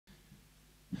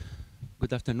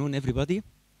Good afternoon, everybody.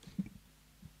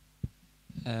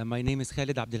 My name is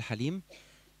Khalid Abdel Halim.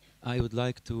 I'm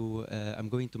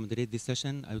going to moderate this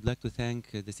session. I would like to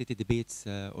thank the City Debates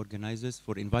organizers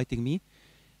for inviting me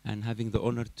and having the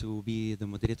honor to be the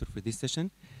moderator for this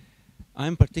session.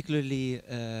 I'm particularly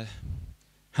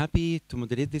happy to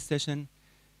moderate this session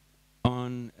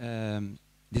on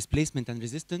displacement and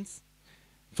resistance,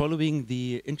 following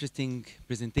the interesting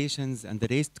presentations and the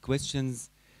raised questions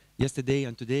yesterday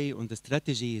and today on the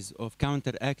strategies of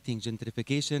counteracting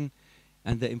gentrification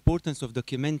and the importance of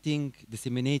documenting,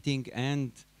 disseminating,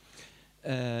 and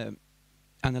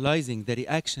analyzing the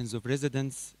reactions of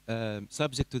residents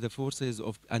subject to the forces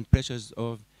and pressures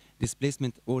of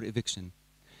displacement or eviction.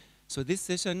 So this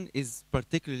session is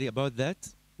particularly about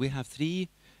that. We have three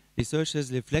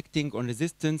researchers reflecting on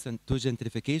resistance and to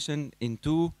gentrification in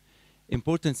two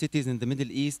important cities in the Middle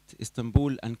East,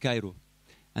 Istanbul and Cairo.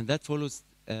 And that follows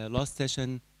last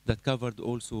session that covered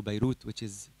also Beirut, which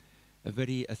is a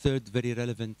third very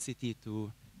relevant city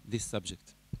to this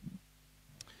subject.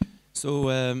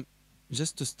 So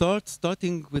just to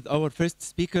starting with our first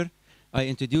speaker, I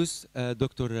introduce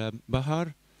Dr.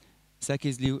 Bahar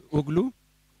Sakizlioglu,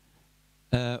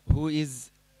 who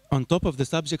is on top of the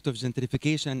subject of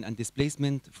gentrification and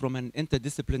displacement from an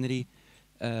interdisciplinary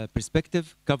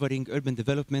perspective, covering urban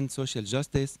development, social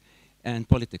justice, and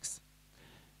politics.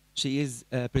 She is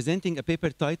presenting a paper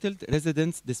titled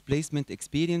Residents' Displacement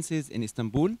Experiences in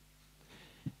Istanbul.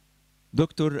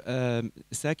 Dr.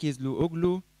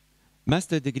 Sakizlioglu,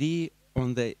 master degree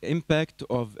on the impact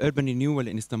of urban renewal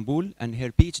in Istanbul, and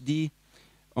her PhD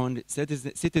on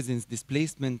citizens'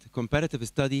 displacement comparative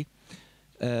study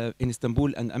in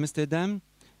Istanbul and Amsterdam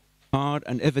are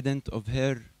an evidence of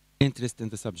her interest in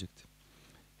the subject.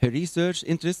 Her research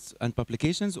interests and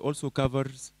publications also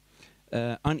covers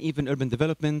uneven urban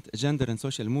development, gender and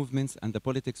social movements, and the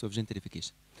politics of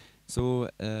gentrification. So,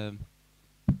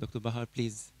 Dr. Bahar,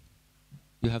 please,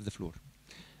 you have the floor.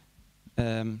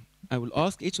 I will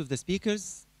ask each of the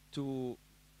speakers to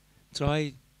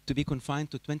try to be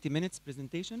confined to 20 minutes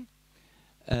presentation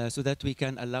so that we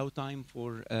can allow time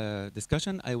for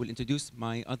discussion. I will introduce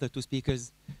my other two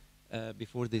speakers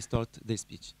before they start their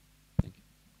speech. Thank you.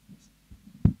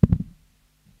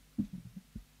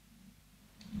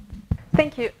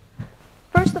 Thank you.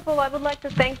 First of all, I would like to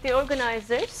thank the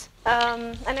organizers,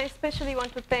 and I especially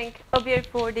want to thank Abir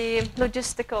for the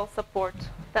logistical support.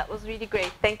 That was really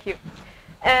great. Thank you.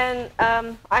 And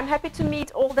I'm happy to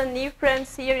meet all the new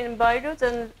friends here in Beirut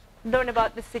and learn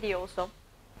about the city also.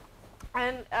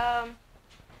 And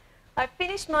I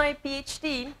finished my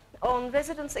PhD on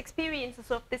residents' experiences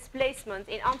of displacement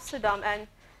in Amsterdam and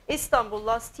Istanbul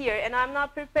last year, and I'm now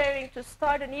preparing to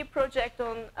start a new project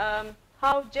on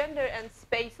how gender and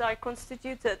space are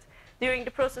constituted during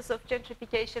the process of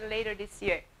gentrification later this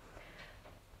year.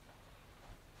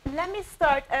 Let me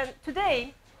start, and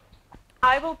today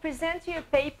I will present you a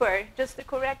paper, just to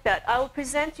correct that, I will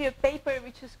present you a paper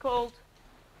which is called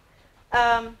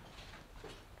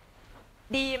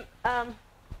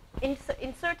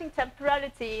Inserting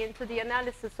Temporality into the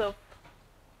Analysis of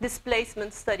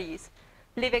Displacement Studies,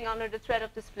 Living Under the Threat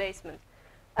of Displacement.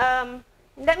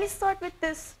 Let me start with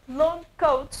this long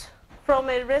quote from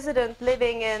a resident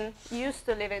used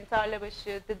to live in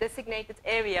Tarlabaşı, the designated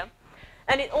area.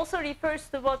 And it also refers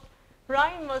to what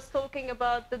Ryan was talking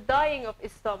about, the dying of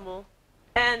Istanbul.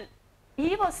 And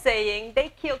he was saying they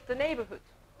killed the neighborhood.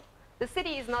 The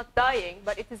city is not dying,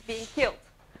 but it is being killed.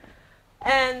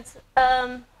 And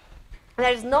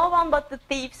there's no one but the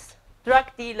thieves,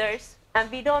 drug dealers, and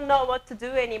we don't know what to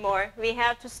do anymore. We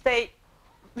have to stay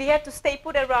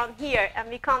put around here, and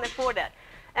we can't afford that.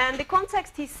 And the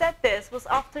context he said this was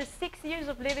after 6 years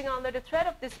of living under the threat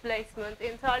of displacement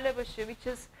in Tarlabaşı, which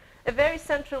is a very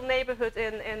central neighborhood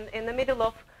in the middle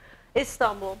of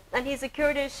Istanbul. And he's a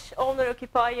Kurdish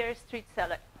owner-occupier, street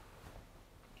seller.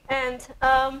 And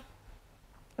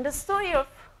the story of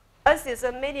Aziz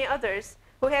and many others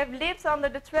who have lived under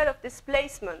the threat of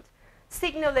displacement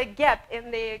signal a gap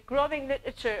in the growing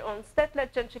literature on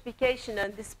state-led gentrification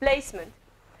and displacement.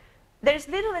 There's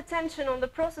little attention on the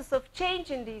process of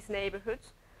change in these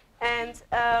neighborhoods and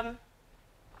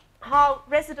how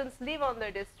residents live under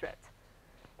this threat.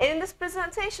 And in this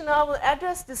presentation, I will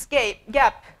address this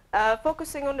gap,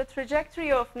 focusing on the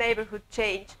trajectory of neighborhood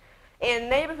change in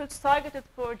neighborhoods targeted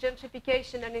for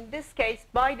gentrification, and in this case,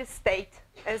 by the state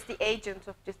as the agent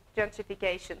of this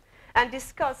gentrification, and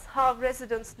discuss how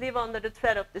residents live under the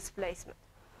threat of displacement.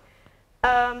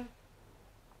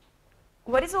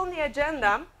 What is on the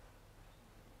agenda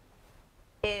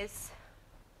is,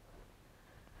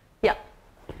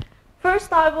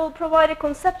 First, I will provide a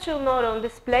conceptual note on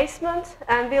displacement,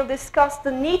 and we'll discuss the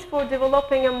need for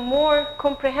developing a more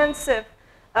comprehensive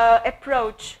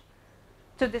approach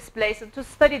to displacement, to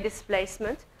study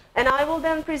displacement. And I will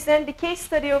then present the case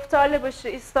study of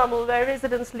Tarlabaşı, Istanbul, where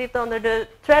residents lived under the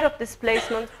threat of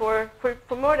displacement for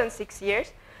more than 6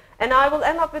 years. And I will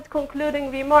end up with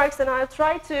concluding remarks, and I'll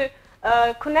try to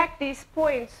connect these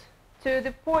points to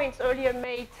the points earlier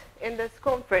made in this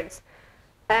conference,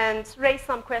 and raise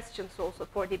some questions also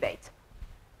for debate.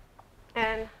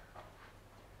 And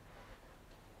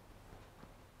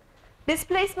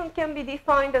displacement can be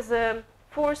defined as a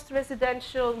forced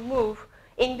residential move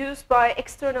induced by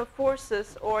external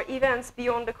forces or events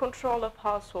beyond the control of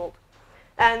household.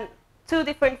 And two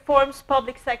different forms,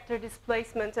 public sector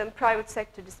displacement and private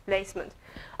sector displacement.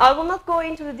 I will not go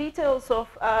into the details of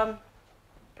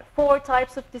 4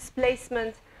 types of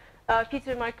displacement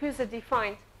Peter Marcuse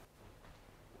defined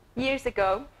years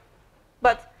ago,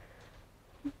 but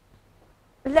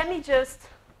let me just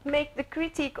make the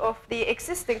critique of the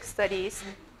existing studies,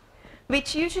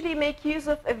 which usually make use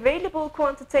of available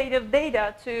quantitative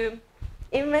data to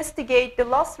investigate the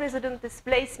last resident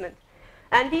displacement.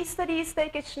 And these studies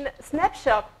take a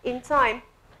snapshot in time,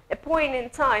 a point in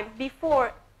time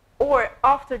before or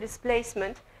after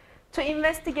displacement, to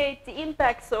investigate the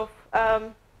impacts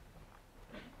on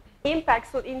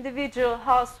individual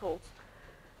households.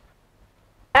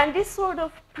 And this sort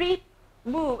of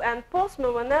pre-move and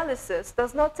post-move analysis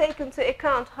does not take into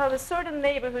account how a certain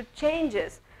neighborhood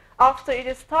changes after it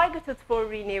is targeted for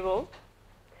renewal,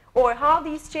 or how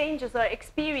these changes are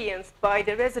experienced by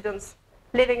the residents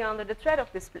living under the threat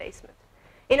of displacement.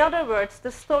 In other words,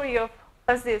 the story of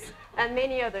Aziz and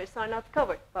many others are not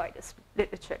covered by this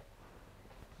literature.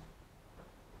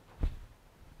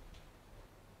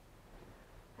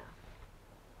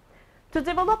 To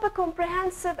develop a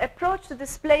comprehensive approach to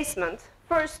displacement,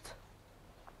 first,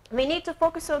 we need to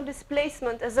focus on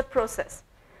displacement as a process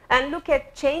and look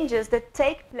at changes that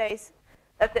take place,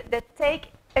 that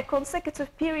take a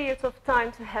consecutive period of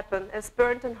time to happen, as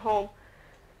Bernd and Holm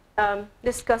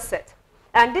discussed it.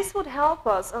 And this would help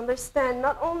us understand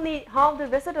not only how the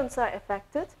residents are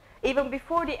affected, even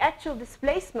before the actual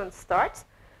displacement starts,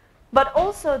 but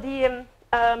also the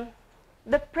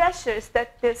pressures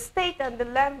that the state and the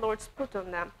landlords put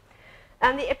on them.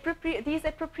 And these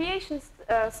appropriation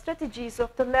strategies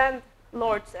of the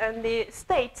landlords and the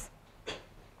states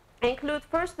include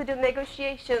firstly the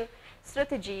negotiation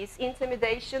strategies,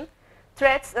 intimidation,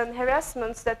 threats and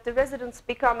harassments that the residents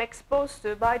become exposed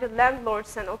to by the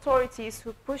landlords and authorities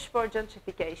who push for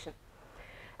gentrification.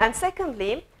 And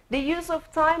secondly, the use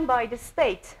of time by the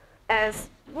state, as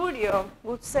Bourdieu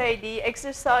would say, the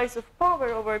exercise of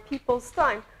power over people's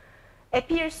time,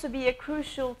 appears to be a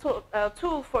crucial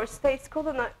tool for states'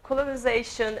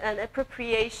 colonization and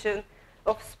appropriation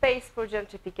of space for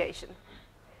gentrification.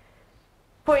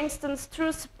 For instance,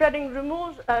 through spreading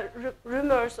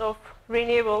rumors of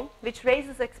renewal, which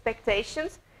raises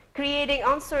expectations, creating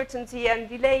uncertainty and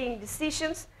delaying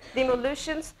decisions,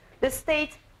 demolitions, the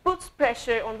state puts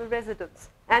pressure on the residents.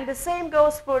 And the same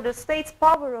goes for the state's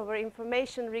power over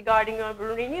information regarding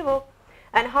urban renewal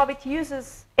and how it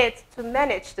uses it to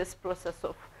manage this process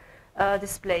of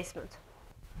displacement.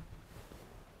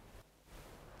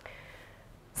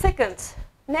 Second,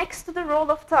 next to the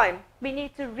role of time, we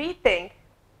need to rethink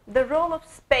the role of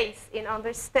space in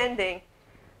understanding,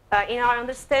 in our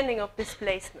understanding of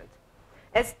displacement.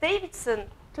 As Davidson,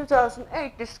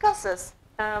 2008, discusses,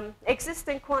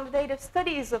 existing quantitative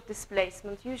studies of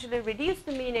displacement usually reduce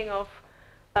the meaning of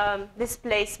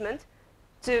displacement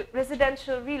to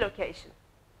residential relocation.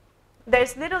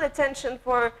 There's little attention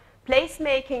for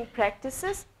place-making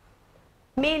practices,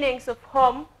 meanings of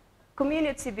home,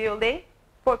 community building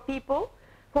for people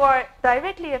who are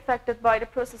directly affected by the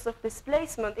process of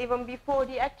displacement even before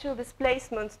the actual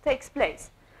displacement takes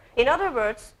place. In other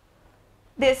words,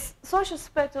 this social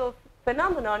spatial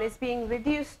phenomenon is being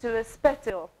reduced to a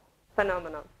spatial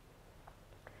phenomenon,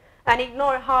 and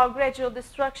ignore how gradual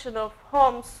destruction of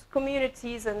homes,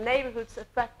 communities and neighborhoods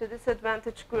affect the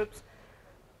disadvantaged groups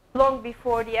long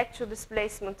before the actual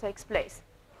displacement takes place.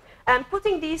 And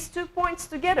putting these 2 points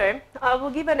together, I will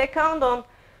give an account on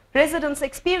residents'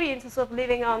 experiences of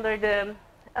living under the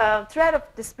threat of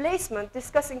displacement,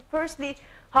 discussing firstly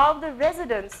how the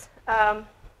residents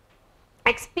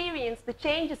experience the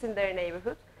changes in their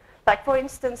neighborhood, like for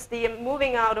instance the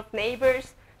moving out of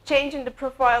neighbors, change in the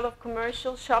profile of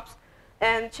commercial shops,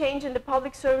 and change in the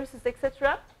public services,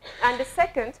 etc. And the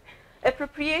second,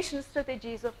 appropriation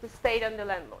strategies of the state and the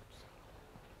landlords.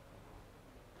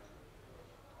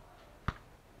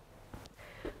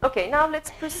 Okay, now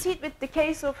let's proceed with the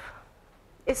case of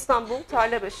Istanbul,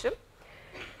 Tarlabaşı.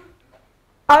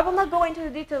 I will not go into the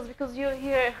details because you'll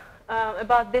hear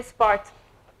about this part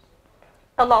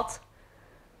a lot,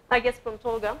 I guess, from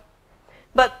Tolga.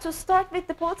 But to start with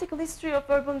the political history of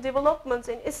urban development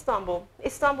in Istanbul,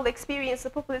 Istanbul experienced a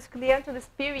populist clientelist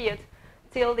period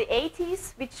till the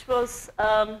 80s,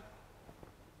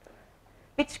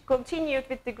 which continued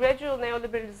with the gradual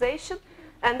neoliberalization,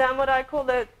 and then what I call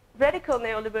the radical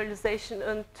neoliberalization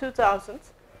in 2000.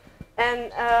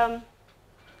 And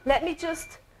let me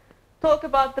just talk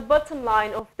about the bottom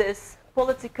line of this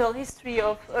political history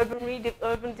of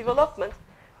urban development.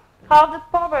 How the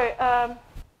power,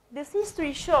 this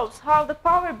history shows how the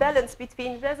power balance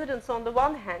between residents on the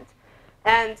one hand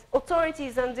and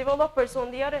authorities and developers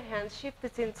on the other hand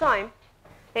shifted in time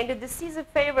in the decisive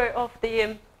favor of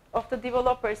the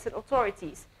developers and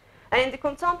authorities. And in the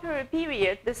contemporary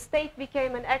period, the state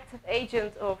became an active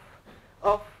agent of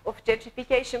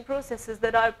gentrification processes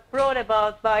that are brought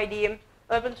about by the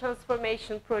urban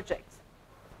transformation projects.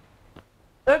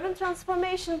 Urban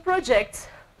transformation projects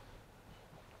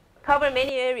cover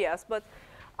many areas, but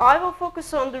I will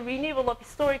focus on the renewal of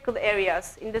historical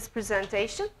areas in this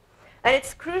presentation. And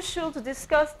it's crucial to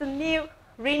discuss the new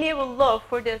renewal law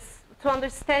for this, to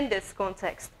understand this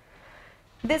context.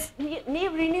 This new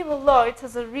renewal law, it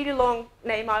has a really long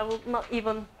name, I will not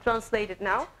even translate it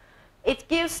now. It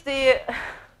gives the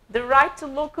right to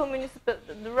local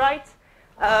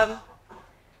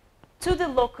to the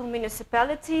local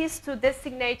municipalities to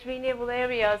designate renewable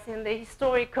areas in the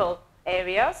historical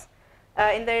areas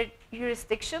in their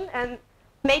jurisdiction and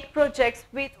make projects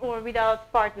with or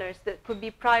without partners that could be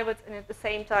private and at the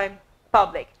same time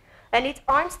public. And it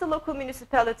arms the local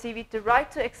municipality with the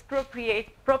right to expropriate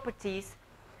properties,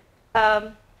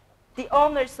 the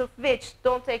owners of which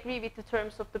don't agree with the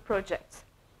terms of the project.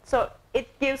 So it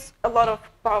gives a lot of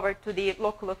power to the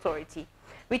local authority,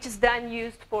 which is then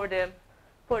used for the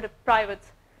private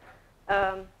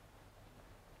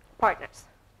partners.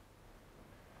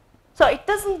 So it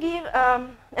doesn't give,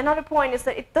 another point is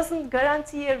that it doesn't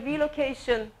guarantee a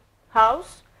relocation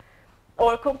house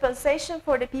or compensation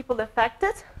for the people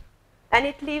affected, and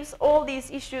it leaves all these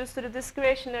issues to the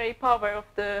discretionary power of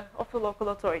the local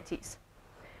authorities.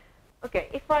 Okay,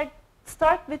 if I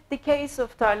start with the case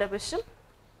of Tarlabaşı.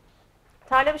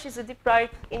 Tarlabaşı is a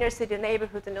deprived inner city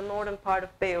neighborhood in the northern part of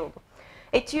Beirut.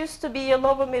 It used to be a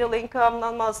lower middle income,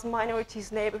 non-Muslim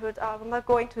minorities neighborhood. I will not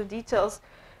go into details.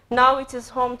 Now it is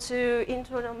home to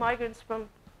internal migrants from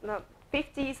the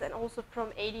 50s and also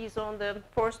from 80s on the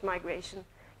forced migration,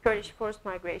 Kurdish forced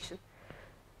migration.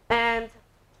 And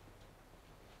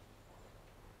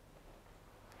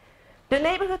the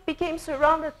neighborhood became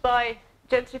surrounded by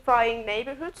gentrifying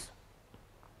neighborhoods,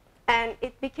 and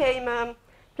it became a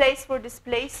place for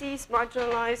displacees,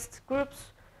 marginalized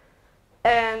groups,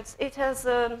 and it has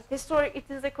a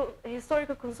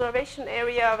historical conservation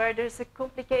area where there's a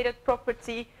complicated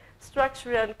property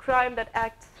structure and crime that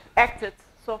acted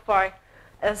so far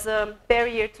as a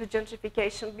barrier to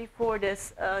gentrification before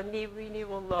this new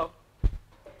renewal law.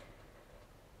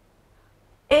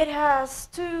 It has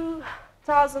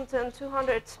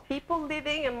 2,200 people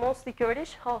living, and mostly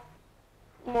Kurdish,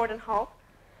 more than half,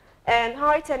 and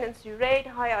high tenancy rate,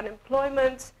 high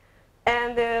unemployment,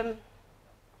 and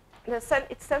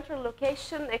its central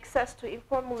location, access to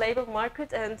informal labor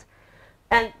market, and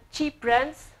cheap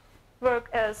rents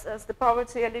work as the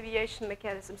poverty alleviation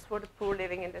mechanisms for the poor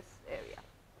living in this area.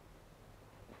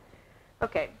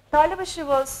 Okay, Tarlabaşı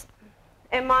was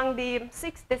among the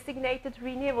 6 designated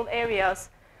renewal areas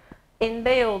in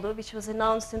Beyoğlu, which was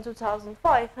announced in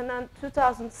 2005, and then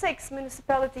 2006,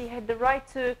 municipality had the right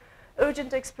to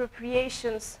urgent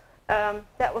expropriations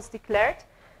that was declared.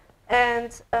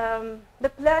 And the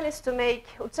plan is to make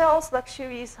hotels,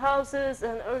 luxurious houses,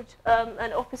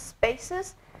 and office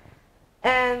spaces.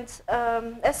 And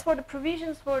as for the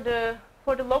provisions for the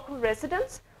local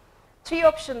residents, 3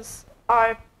 options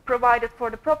are provided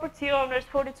for the property owners: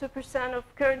 42% of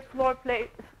current floor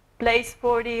place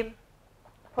for the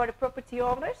property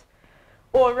owners,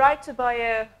 or right to buy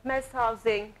a mass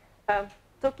housing.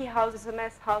 Toki House is a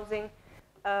mass housing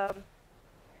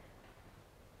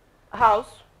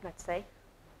house, let's say,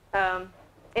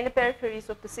 in the peripheries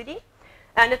of the city.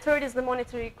 And the third is the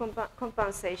monetary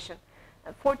compensation.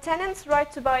 For tenants,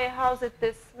 right to buy a house at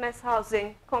this mass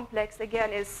housing complex,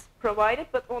 again, is provided,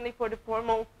 but only for the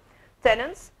formal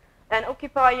tenants. And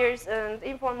occupiers and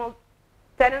informal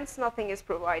tenants, nothing is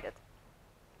provided.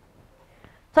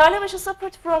 Tarlabaşı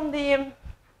suffered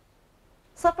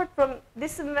from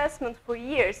disinvestment for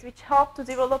years, which helped to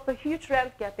develop a huge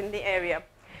rent gap in the area.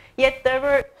 Yet there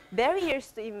were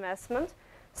barriers to investment,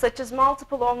 such as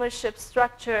multiple ownership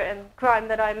structure and crime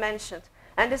that I mentioned.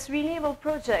 And this renewal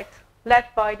project, led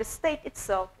by the state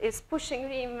itself, is pushing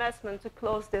reinvestment to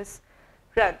close this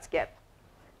rent gap.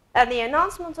 And the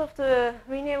announcement of the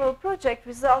renewal project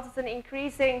resulted in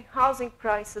increasing housing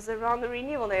prices around the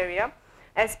renewal area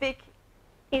as big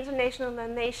international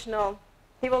and national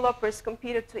developers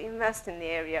competed to invest in the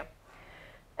area.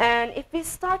 And if we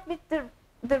start with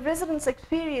the residents'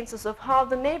 experiences of how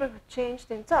the neighborhood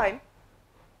changed in time,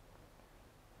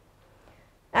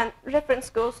 and reference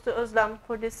goes to Özlem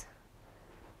for this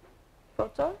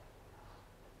photo.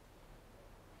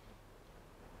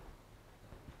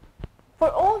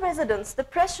 For all residents, the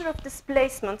pressure of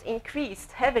displacement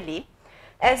increased heavily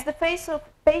as the pace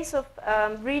of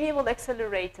renewal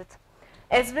accelerated.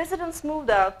 As residents moved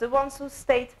out, the ones who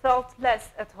stayed felt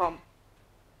less at home.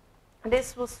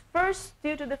 This was first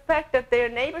due to the fact that their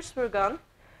neighbors were gone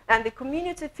and the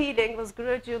community feeling was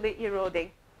gradually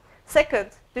eroding. Second,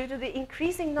 due to the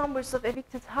increasing numbers of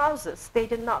evicted houses, they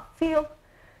did not feel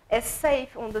as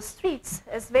safe on the streets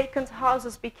as vacant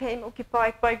houses became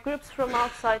occupied by groups from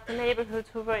outside the neighborhood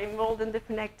who were involved in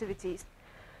different activities.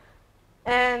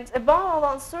 And above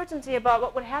all, uncertainty about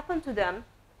what would happen to them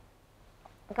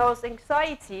caused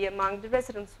anxiety among the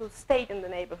residents who stayed in the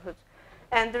neighborhood.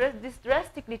 And this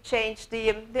drastically changed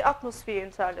the atmosphere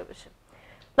in television.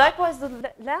 Likewise,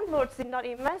 the landlords did not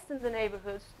invest in the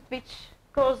neighborhoods, which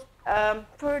caused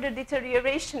further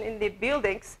deterioration in the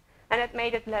buildings, and it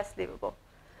made it less livable.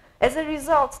 As a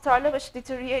result, Tarlabaşı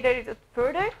deteriorated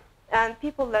further, and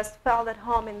people less felt at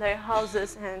home in their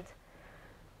houses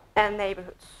and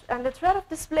neighborhoods. And the threat of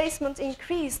displacement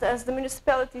increased as the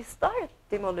municipality started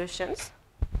demolitions.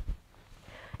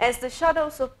 As the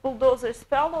shadows of bulldozers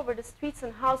fell over the streets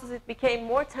and houses, it became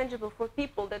more tangible for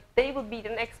people that they would be the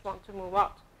next one to move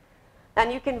out.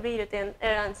 And you can read it in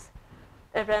Eren's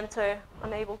A Renter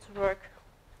Unable to Work,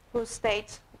 who stayed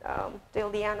till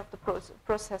the end of the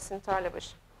process in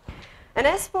Tarlabaşı. And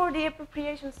as for the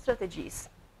appropriation strategies,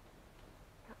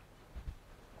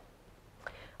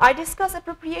 I discuss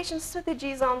appropriation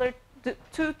strategies under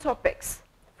two topics.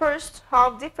 First,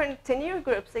 how different tenure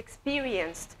groups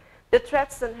experienced the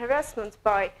threats and harassment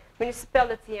by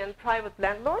municipality and private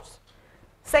landlords.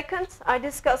 Second, I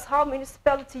discuss how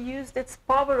municipality used its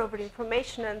power over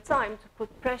information and time to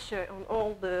put pressure on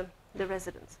all the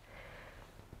residents.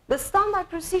 The standard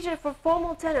procedure for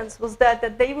formal tenants was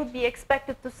that they would be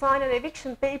expected to sign an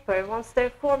eviction paper once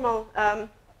their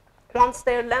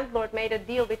landlord made a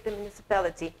deal with the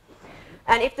municipality.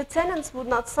 And if the tenants would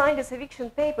not sign these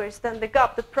eviction papers, then the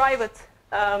GAP, the private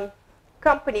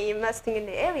company investing in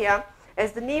the area,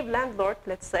 as the new landlord,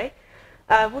 let's say,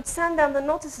 would send them the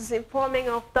notices informing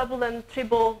of double and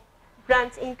triple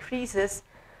rent increases.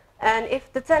 And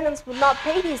if the tenants would not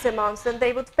pay these amounts, then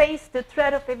they would face the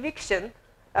threat of eviction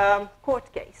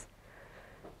court case.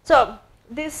 So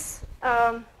this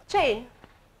chain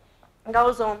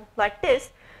goes on like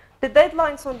this. The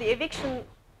deadlines on the eviction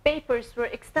papers were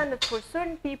extended for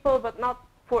certain people, but not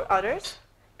for others.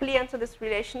 Clientelist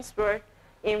relations were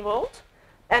involved,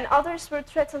 and others were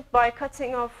threatened by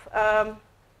cutting off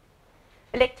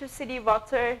electricity,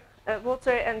 water,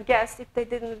 and gas if they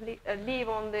didn't leave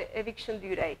on the eviction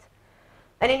due date.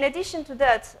 And in addition to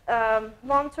that,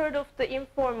 1/3 of the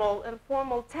informal and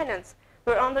formal tenants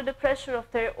were under the pressure of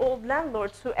their old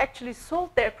landlords who actually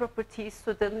sold their properties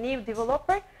to the new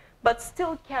developer, but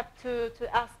still kept to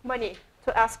ask money,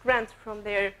 to ask rent from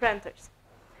their renters.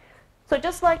 So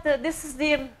just like this is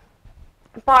the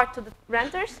part to the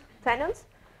renters, tenants,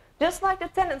 just like the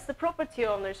tenants, the property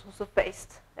owners also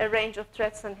faced a range of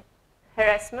threats and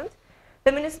harassment.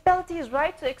 The municipality is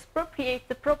right to expropriate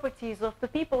the properties of the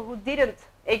people who didn't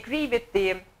agree with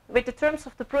the terms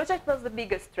of the project was the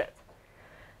biggest threat.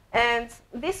 And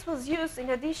this was used in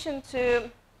addition to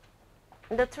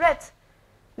the threat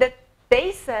that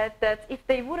they said that if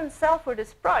they wouldn't sell for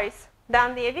this price,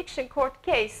 then the eviction court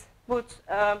case would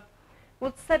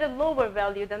set a lower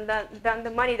value than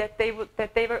the money that they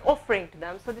were offering to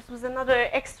them. So this was another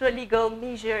extra legal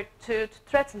measure to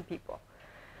threaten people.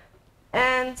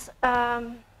 And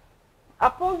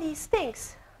upon these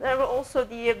things, there were also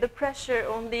the pressure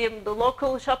on the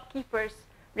local shopkeepers,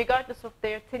 regardless of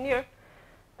their tenure,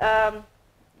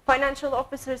 financial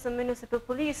officers and municipal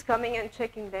police coming and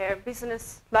checking their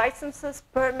business licenses,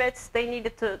 permits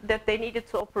that they needed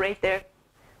to operate their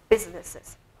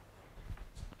businesses.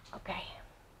 Okay.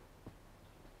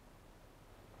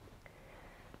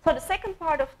 So the second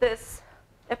part of this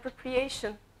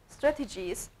appropriation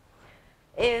strategies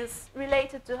is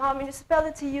related to how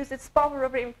municipality used its power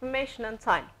over information and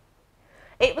time.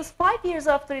 It was 5 years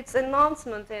after its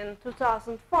announcement in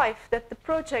 2005 that the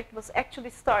project was actually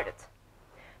started.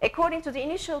 According to the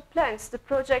initial plans, the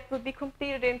project would be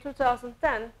completed in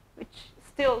 2010, which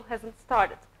still hasn't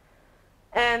started.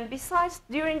 And besides,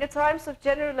 during the times of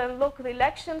general and local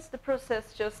elections, the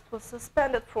process just was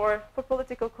suspended for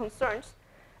political concerns.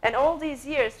 And all these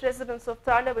years, residents of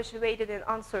Tarlabaşı waited in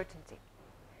uncertainty.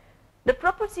 The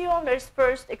property owners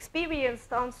first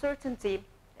experienced uncertainty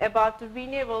about the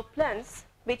renewal plans,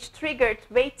 which triggered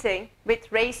waiting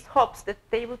with raised hopes that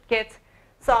they would get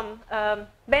some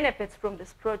benefits from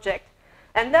this project.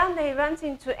 And then they went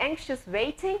into anxious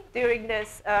waiting during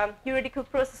this juridical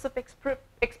process of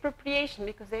expropriation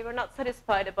because they were not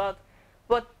satisfied about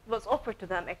what was offered to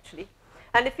them actually.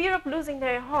 And the fear of losing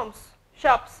their homes,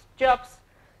 shops, jobs,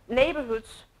 neighborhoods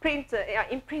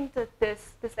imprinted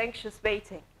this anxious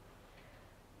waiting.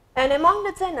 And among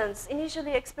the tenants,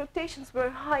 initially expectations were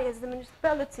high as the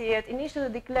municipality had initially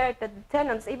declared that the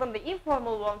tenants, even the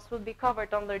informal ones, would be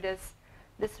covered under this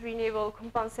renewal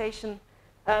compensation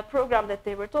program that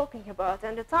they were talking about.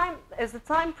 And as the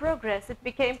time progressed, it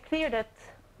became clear that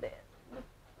the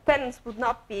tenants would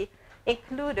not be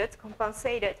included,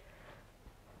 compensated.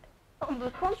 On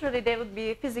the contrary, they would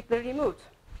be physically removed.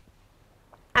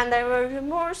 And there were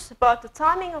rumors about the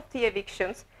timing of the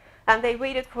evictions, and they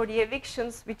waited for the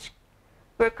evictions which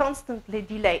were constantly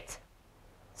delayed.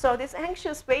 So this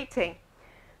anxious waiting,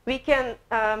 we can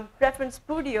reference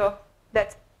Bourdieu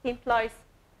that implies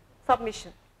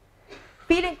submission.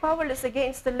 Feeling powerless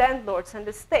against the landlords and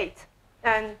the state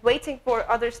and waiting for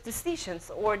others'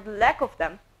 decisions or the lack of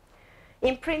them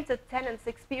imprinted tenants'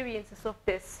 experiences of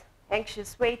this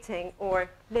anxious waiting or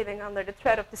living under the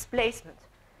threat of displacement,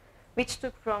 which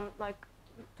took from like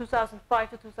 2005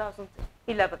 to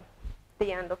 2011,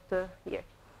 the end of the year.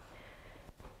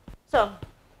 So,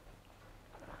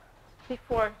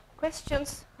 before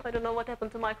questions, I don't know what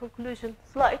happened to my conclusion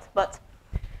slide, but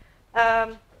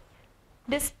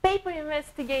this paper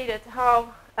investigated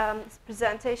how, this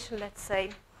presentation, let's say,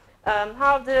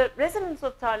 how the residents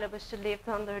of Tarlabaşı lived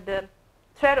under the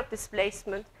threat of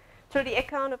displacement through the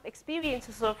account of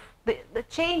experiences of the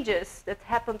changes that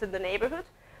happened in the neighborhood,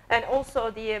 and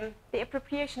also the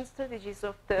appropriation strategies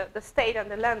of the state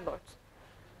and the landlords.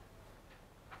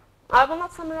 I will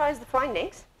not summarize the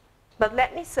findings, but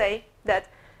let me say that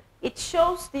it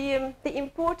shows the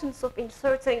importance of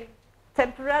inserting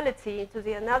temporality into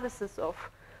the analysis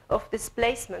of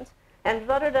displacement, and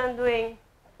rather than doing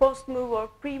post-move or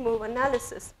pre-move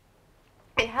analysis,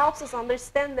 it helps us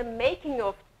understand the making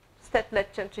of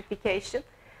state-led gentrification,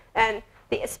 and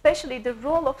especially the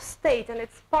role of state and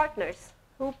its partners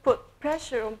who put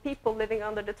pressure on people living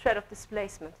under the threat of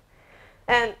displacement.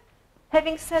 And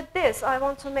having said this, I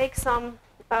want to make some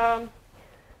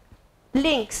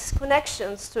links,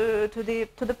 connections to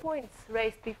the points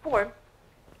raised before.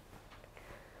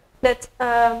 That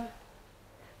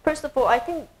first of all, I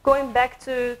think going back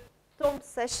to Tom's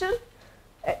session,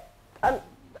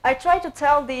 I try to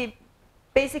tell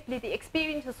basically the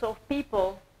experiences of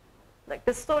people, like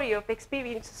the story of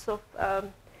experiences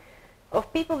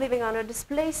of people living under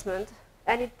displacement,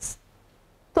 and it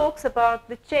talks about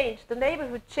the change, the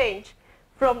neighborhood change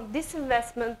from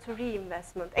disinvestment to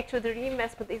reinvestment. Actually, the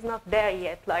reinvestment is not there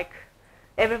yet, like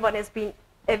everyone has been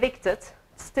evicted,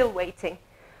 still waiting.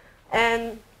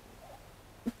 And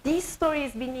these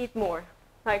stories we need more,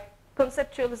 like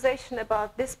conceptualization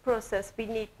about this process we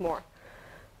need more.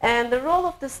 And the role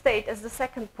of the state as the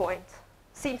second point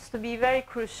seems to be very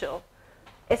crucial,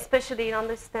 especially in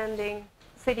understanding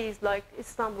cities like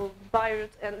Istanbul,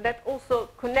 Beirut, and that also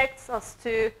connects us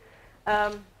to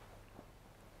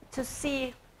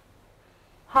see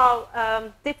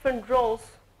how different roles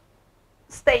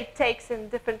state takes in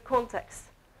different contexts,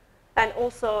 and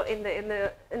also in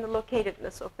the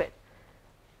locatedness of it.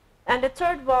 And the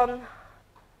third one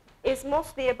is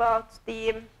mostly about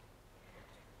the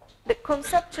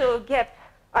conceptual gap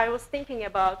I was thinking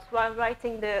about while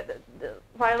writing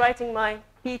while writing my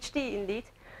PhD. Indeed,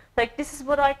 like this is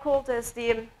what I called as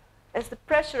the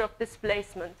pressure of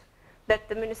displacement that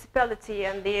the municipality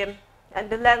and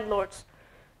the landlords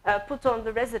put on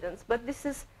the residents. But this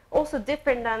is also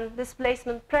different than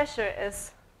displacement pressure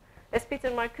as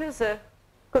Peter Marcuse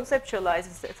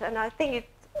conceptualizes it, and I think it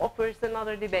offers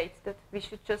another debate that we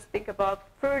should just think about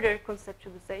further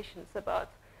conceptualizations about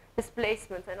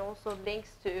displacement and also links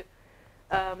to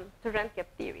rent gap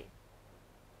theory.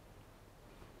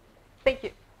 Thank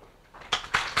you.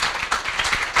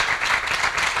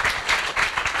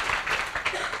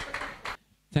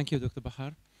 Thank you, Dr.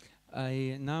 Bahar.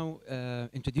 I now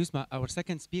introduce our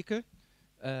second speaker,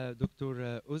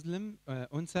 Dr. Özlem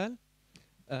Ünsal.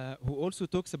 who also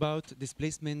talks about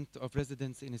displacement of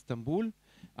residents in Istanbul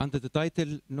under the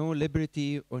title No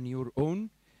Liberty on Your Own,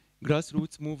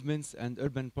 Grassroots Movements and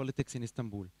Urban Politics in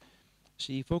Istanbul.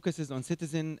 She focuses on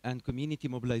citizen and community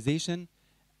mobilization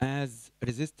as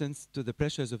resistance to the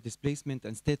pressures of displacement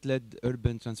and state-led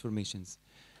urban transformations.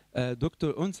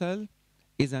 Dr. Ünsal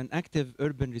is an active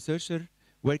urban researcher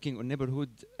working on neighborhood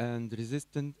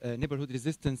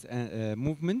resistance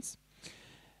movements,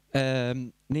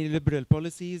 neoliberal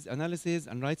policies, analysis,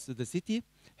 and rights to the city.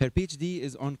 Her PhD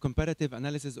is on comparative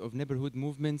analysis of neighborhood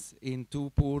movements in two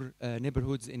poor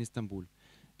neighborhoods in Istanbul.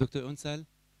 Dr. Ünsal,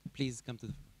 please come to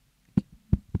the floor.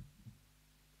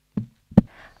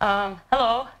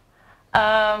 Hello.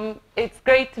 It's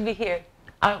great to be here.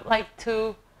 I would like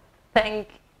to thank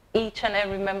each and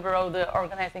every member of the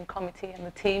organizing committee and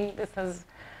the team. This has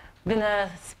been a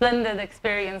splendid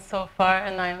experience so far,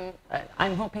 and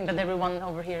I'm hoping that everyone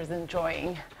over here is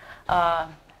enjoying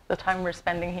the time we're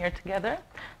spending here together.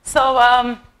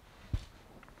 So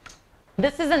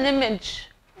this is an image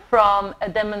from a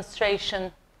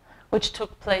demonstration which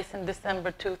took place in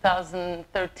December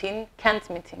 2013, Kent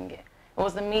meeting. It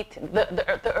was a meeting,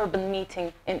 the urban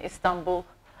meeting in Istanbul,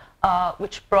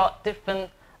 which brought different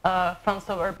fronts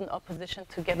of urban opposition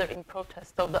together in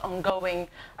protest of the ongoing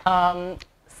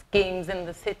schemes in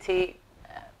the city,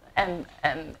 and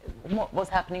what was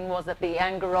happening was that the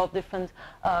anger of different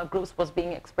groups was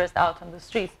being expressed out on the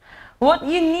streets. What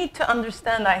you need to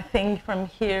understand, I think, from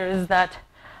here is that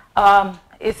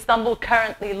Istanbul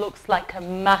currently looks like a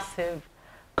massive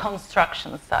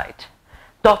construction site,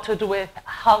 dotted with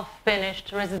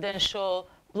half-finished residential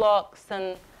blocks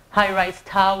and high-rise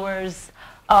towers,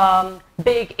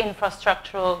 big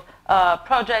infrastructural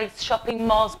projects, shopping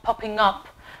malls popping up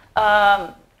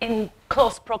in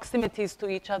close proximities to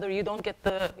each other. You don't get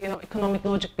the economic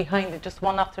logic behind it, just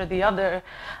one after the other.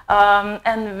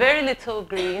 And very little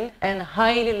green and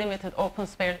highly limited open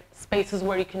spaces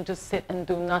where you can just sit and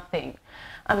do nothing.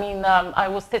 I mean, I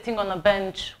was sitting on a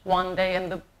bench one day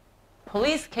and the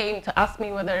police came to ask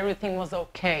me whether everything was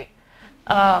okay.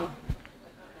 I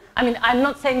mean, I'm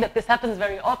not saying that this happens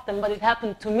very often, but it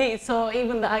happened to me. So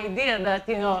even the idea that,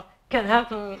 can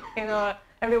happen,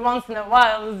 every once in a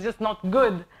while is just not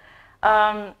good.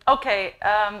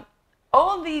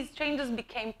 All these changes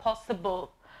became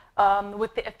possible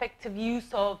with the effective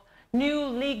use of new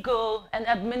legal and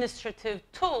administrative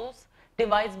tools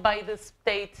devised by the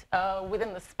state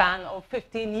within the span of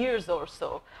 15 years or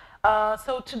so.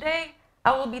 So today,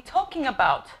 I will be talking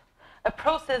about a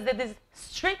process that is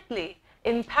strictly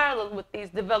in parallel with these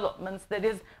developments, that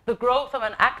is the growth of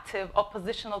an active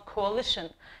oppositional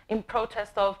coalition in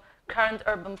protest of current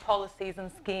urban policies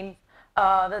and schemes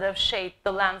that have shaped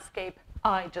the landscape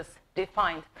I just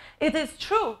defined. It is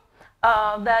true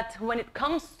that when it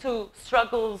comes to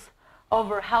struggles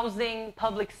over housing,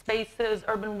 public spaces,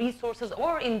 urban resources,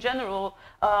 or in general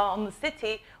on the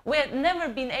city, we had never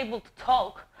been able to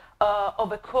talk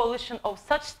of a coalition of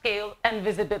such scale and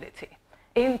visibility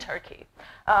in Turkey.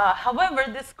 However,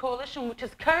 this coalition, which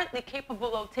is currently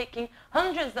capable of taking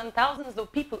hundreds and thousands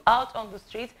of people out on the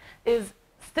streets, is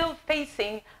still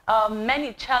facing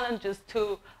many challenges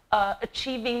to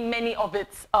achieving many of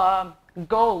its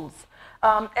goals.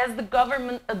 As the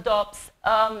government adopts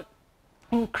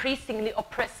increasingly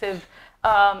oppressive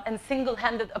and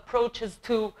single-handed approaches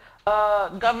to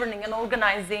governing and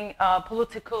organizing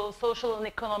political, social, and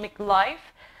economic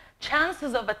life,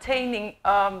 chances of attaining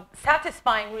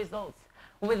satisfying results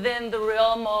within the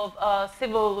realm of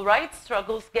civil rights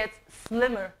struggles gets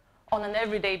slimmer on an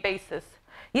everyday basis.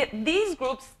 Yet these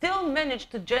groups still manage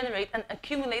to generate and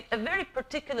accumulate a very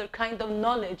particular kind of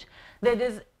knowledge that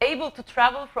is able to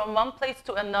travel from one place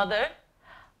to another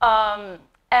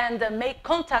and make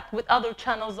contact with other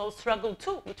channels of struggle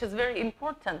too, which is very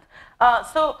important.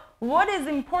 So what is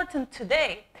important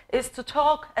today is to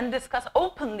talk and discuss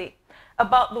openly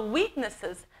about the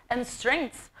weaknesses and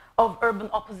strengths of urban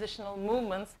oppositional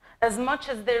movements as much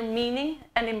as their meaning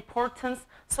and importance,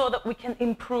 so that we can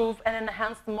improve and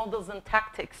enhance the models and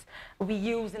tactics we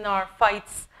use in our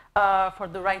fights for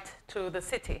the right to the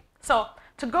city. So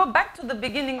to go back to the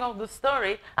beginning of the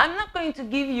story, I'm not going to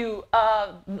give you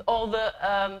all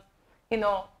the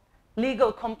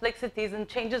legal complexities and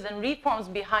changes and reforms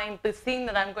behind the scene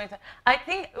that I'm going to. I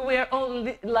think we're all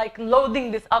like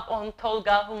loading this up on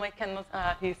Tolga, whom I cannot.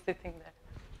 He's sitting there.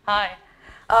 Hi.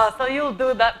 So you'll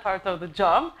do that part of the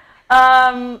job.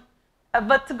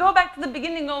 But to go back to the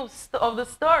beginning of the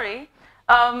story,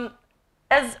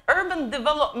 as urban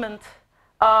development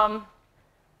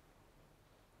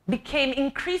became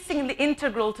increasingly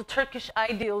integral to Turkish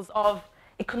ideals of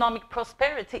economic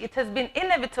prosperity, it has been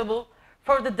inevitable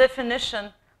for the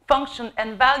definition, function,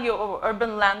 and value of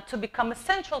urban land to become a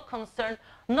central concern,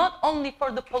 not only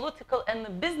for the political and the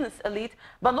business elite,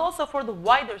 but also for the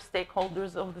wider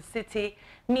stakeholders of the city,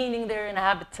 meaning their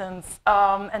inhabitants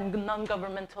and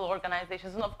non-governmental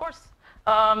organizations, and of course,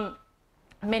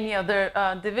 many other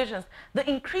divisions. The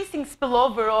increasing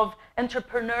spillover of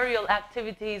entrepreneurial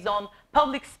activities on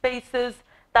public spaces,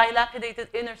 dilapidated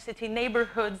inner city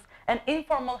neighborhoods, and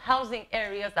informal housing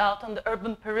areas out on the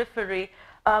urban periphery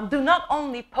do not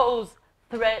only pose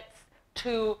threats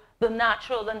to the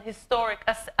natural and historic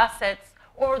assets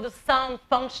or the sound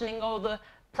functioning of the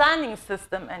planning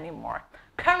system anymore.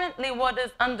 Currently, what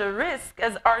is under risk,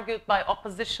 as argued by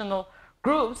oppositional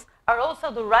groups, are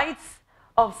also the rights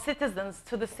of citizens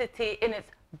to the city in its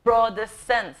broadest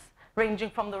sense, ranging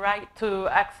from the right to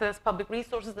access public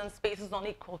resources and spaces on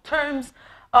equal terms,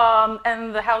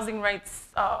 and the housing rights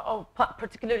of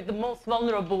particularly the most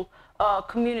vulnerable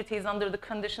communities under the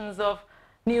conditions of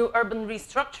new urban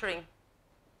restructuring.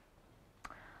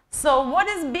 So what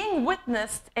is being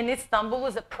witnessed in Istanbul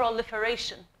is a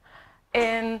proliferation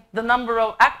in the number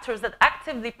of actors that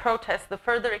actively protest the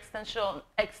further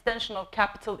extension of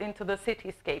capital into the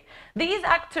cityscape. These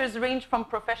actors range from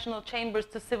professional chambers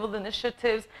to civil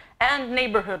initiatives and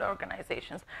neighborhood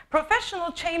organizations.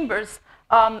 Professional chambers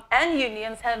and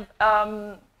unions have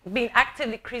been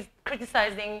actively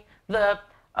criticizing the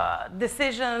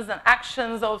decisions and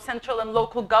actions of central and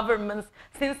local governments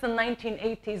since the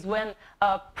 1980s, when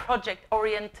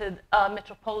project-oriented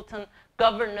metropolitan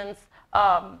governance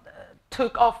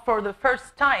took off for the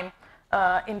first time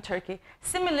in Turkey.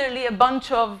 Similarly, a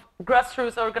bunch of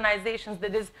grassroots organizations,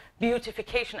 that is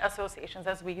beautification associations,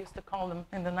 as we used to call them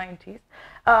in the 90s,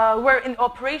 were in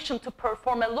operation to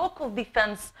perform a local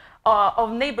defense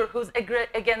of neighborhoods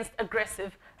against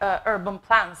aggressive urban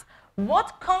plans.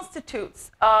 What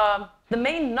constitutes the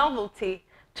main novelty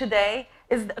today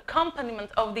is the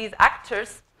accompaniment of these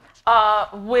actors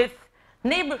with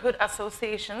neighborhood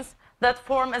associations that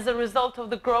form as a result of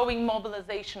the growing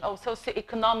mobilization of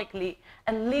socioeconomically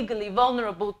and legally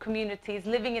vulnerable communities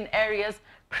living in areas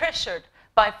pressured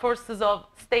by forces of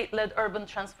state-led urban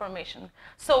transformation.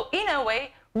 So in a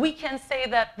way, we can say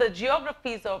that the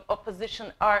geographies of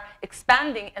opposition are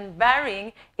expanding and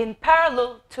varying in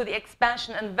parallel to the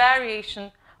expansion and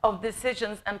variation of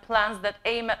decisions and plans that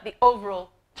aim at the overall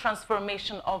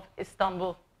transformation of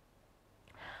Istanbul.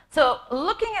 So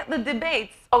looking at the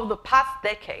debates of the past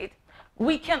decade,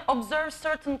 we can observe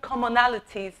certain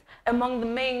commonalities among the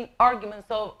main arguments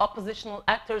of oppositional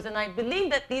actors, and I believe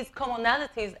that these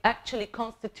commonalities actually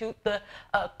constitute the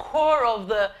core of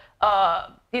the,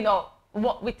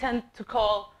 what we tend to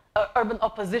call urban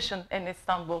opposition in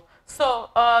Istanbul. So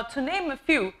to name a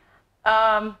few,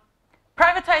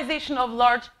 privatization of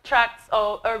large tracts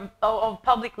of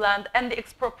public land and the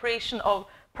expropriation of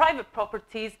private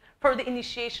properties for the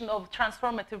initiation of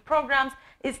transformative programs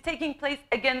is taking place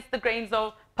against the grains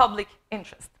of public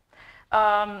interest.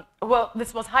 Well,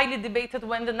 this was highly debated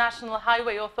when the National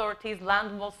Highway Authority's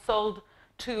land was sold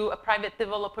to a private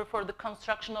developer for the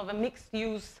construction of a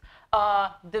mixed-use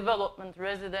development,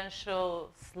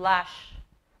 residential slash,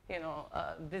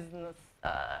 business,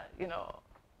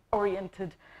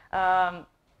 oriented,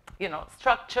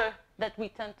 structure that we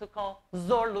tend to call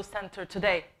Zorlu Center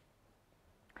today.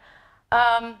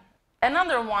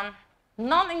 Another one,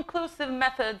 non-inclusive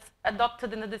methods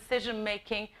adopted in the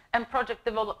decision-making and project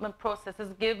development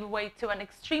processes give way to an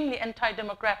extremely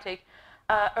anti-democratic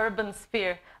urban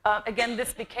sphere. Again,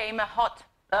 this became a hot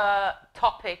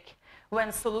topic when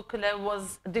Sulukule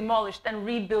was demolished and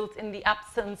rebuilt in the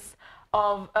absence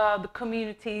of the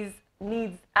community's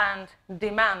needs and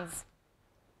demands.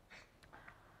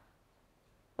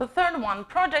 The third one,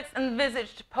 projects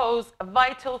envisaged pose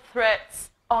vital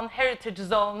threats on heritage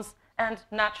zones and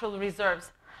natural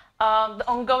reserves. The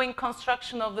ongoing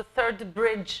construction of the third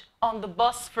bridge on the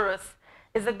Bosphorus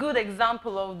is a good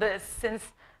example of this, since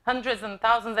hundreds and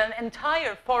thousands, an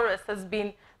entire forest has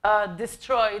been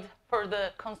destroyed for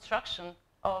the construction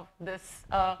of this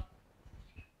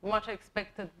much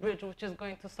expected bridge, which is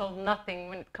going to solve nothing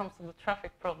when it comes to the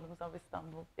traffic problems of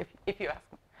Istanbul, if you ask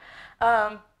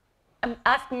me.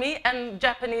 Ask me and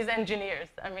Japanese engineers.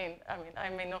 I mean, I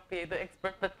may not be the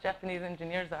expert, but Japanese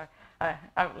engineers are,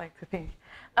 I would like to think.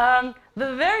 The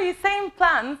very same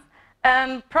plans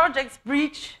and projects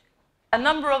breach a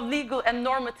number of legal and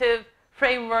normative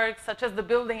frameworks, such as the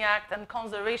Building Act and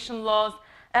conservation laws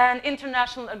and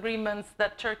international agreements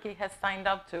that Turkey has signed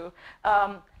up to,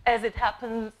 as it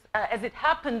happened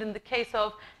in the case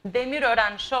of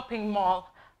Demirören shopping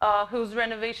mall, whose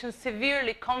renovation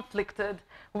severely conflicted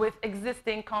with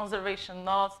existing conservation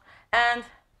laws, and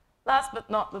last but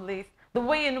not the least, the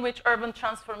way in which urban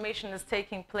transformation is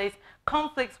taking place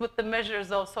conflicts with the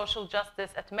measures of social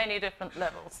justice at many different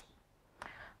levels.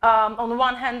 On the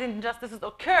one hand, injustices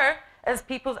occur as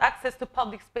people's access to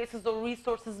public spaces or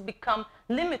resources become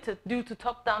limited due to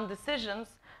top-down decisions,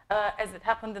 as it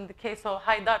happened in the case of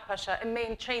Haydarpaşa, a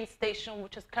main train station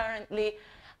which is currently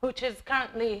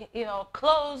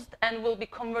closed and will be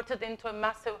converted into a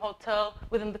massive hotel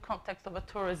within the context of a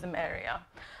tourism area.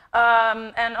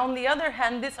 And on the other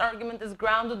hand, this argument is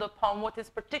grounded upon what is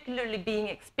particularly being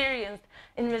experienced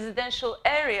in residential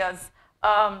areas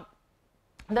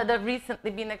that have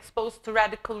recently been exposed to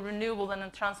radical renewal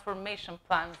and transformation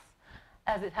plans,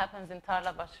 as it happens in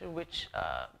Tarlabaşı, which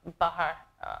Bahar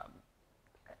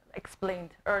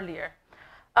explained earlier.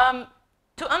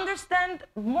 To understand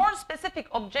more specific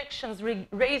objections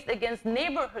raised against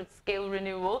neighborhood scale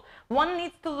renewal, one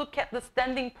needs to look at the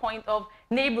standing point of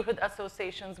neighborhood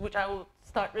associations, which I will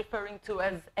start referring to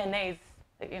as NAs,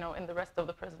 in the rest of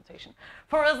the presentation.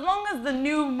 For as long as the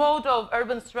new mode of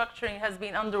urban structuring has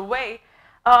been underway,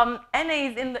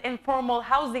 NAs in the informal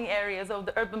housing areas of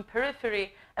the urban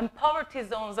periphery and poverty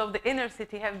zones of the inner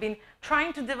city have been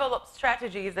trying to develop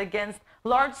strategies against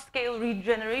large-scale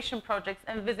regeneration projects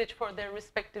envisaged for their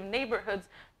respective neighborhoods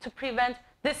to prevent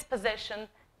dispossession,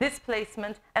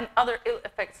 displacement, and other ill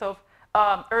effects of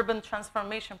urban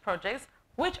transformation projects,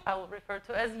 which I will refer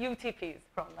to as UTPs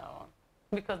from now on,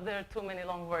 because there are too many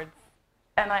long words,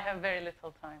 and I have very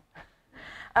little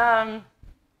time.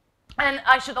 And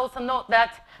I should also note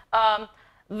that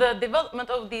the development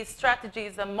of these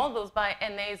strategies and models by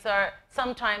NAs are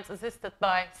sometimes assisted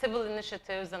by civil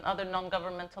initiatives and other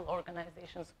non-governmental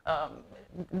organizations,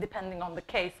 depending on the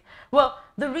case. Well,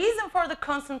 the reason for the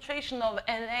concentration of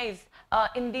NAs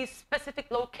in these specific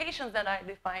locations that I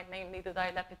defined, namely the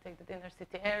dilapidated inner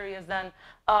city areas and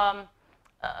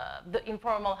the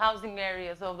informal housing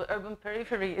areas of the urban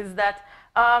periphery, is that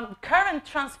current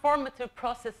transformative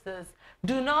processes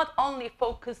do not only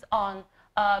focus on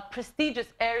prestigious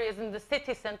areas in the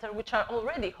city center, which are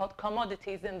already hot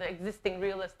commodities in the existing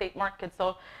real estate markets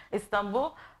of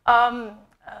Istanbul,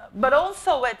 but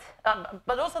also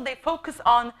they focus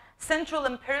on central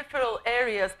and peripheral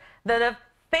areas that have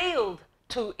failed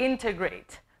to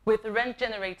integrate with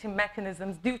rent-generating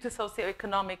mechanisms due to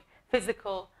socioeconomic,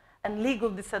 physical, and legal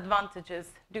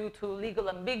disadvantages due to legal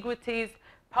ambiguities,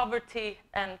 poverty,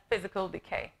 and physical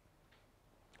decay.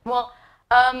 Well,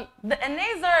 the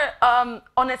NAs are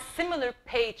on a similar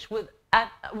page with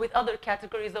other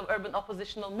categories of urban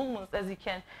oppositional movements, as you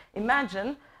can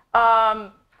imagine.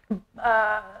 But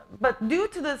due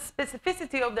to the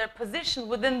specificity of their position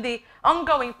within the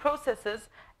ongoing processes,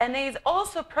 NAs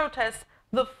also protest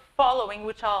the following,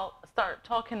 which I'll start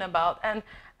talking about. And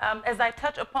as I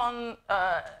touch upon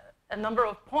a number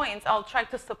of points, I'll try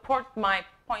to support my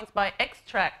points by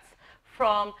extracts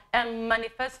from a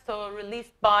manifesto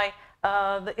released by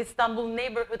the Istanbul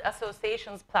Neighborhood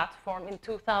Associations platform in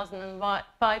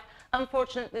 2005.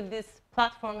 Unfortunately, this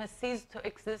platform has ceased to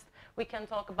exist. We can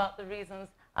talk about the reasons,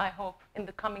 I hope, in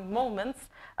the coming moments,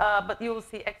 but you will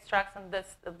see extracts, and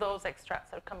those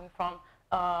extracts are coming from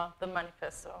the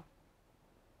manifesto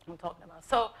I'm talking about.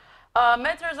 So,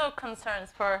 matters of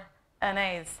concerns for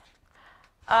NAs.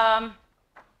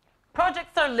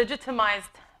 Projects are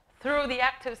legitimized through the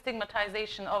active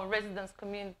stigmatization of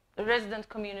resident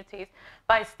communities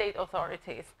by state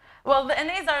authorities. Well, the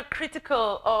NAs are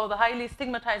critical of the highly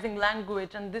stigmatizing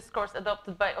language and discourse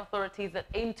adopted by authorities that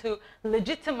aim to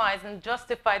legitimize and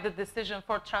justify the decision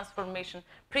for transformation.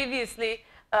 Previously,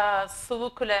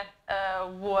 Sulukule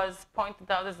was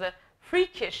pointed out as a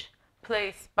freakish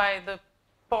place by the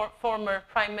former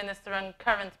Prime Minister and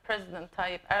current President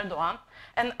Tayyip Erdogan,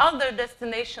 and other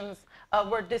destinations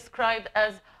were described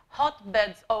as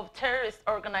hotbeds of terrorist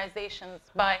organizations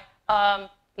by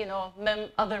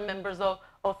other members of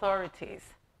authorities.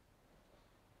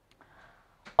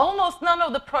 Almost none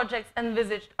of the projects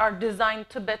envisaged are designed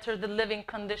to better the living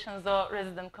conditions of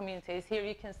resident communities. Here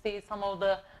you can see some of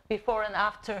the before and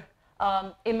after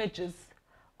images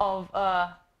of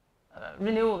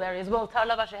renewal areas. Well,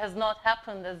 Tarlabaşı has not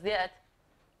happened as yet.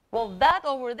 Well, that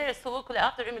over there, Sulukule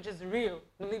after image is real,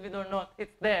 believe it or not,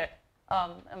 it's there.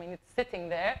 I mean, it's sitting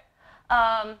there.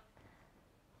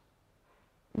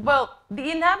 Well,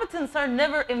 the inhabitants are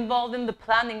never involved in the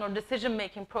planning or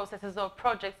decision-making processes of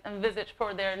projects envisaged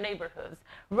for their neighborhoods.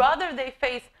 Rather, they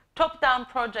face top-down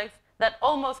projects that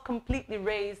almost completely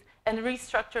raise and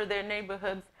restructure their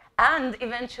neighborhoods and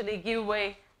eventually give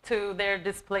way to their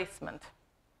displacement.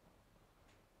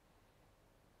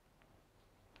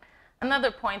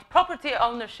 Another point, property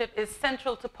ownership is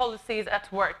central to policies at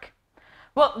work.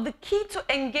 Well, the key to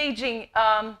engaging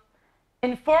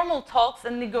informal talks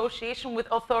and negotiation with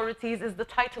authorities is the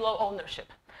title of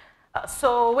ownership.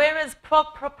 So whereas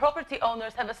property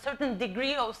owners have a certain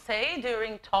degree of say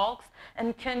during talks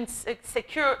and can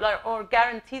secure or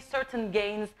guarantee certain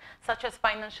gains, such as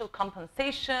financial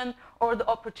compensation or the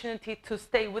opportunity to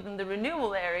stay within the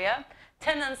renewal area,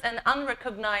 tenants and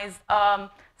unrecognized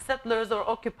settlers or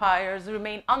occupiers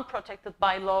remain unprotected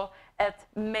by law at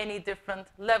many different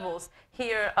levels.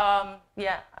 Here,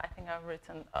 yeah, I think I've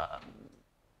written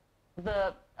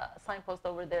the signpost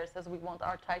over there says we want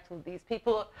our title deeds.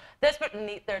 People desperately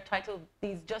need their title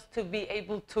deeds just to be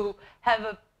able to have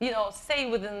a say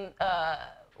within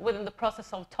within the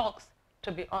process of talks.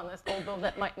 To be honest, although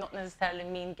that might not necessarily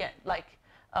mean get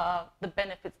the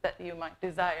benefits that you might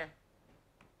desire.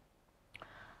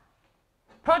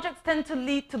 Projects tend to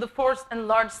lead to the forced and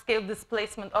large-scale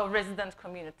displacement of resident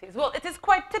communities. Well, it is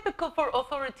quite typical for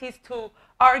authorities to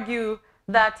argue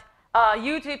that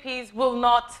UTPs will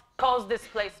not cause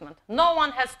displacement. No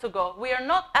one has to go. We are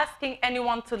not asking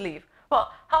anyone to leave.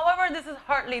 Well, however, this is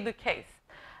hardly the case.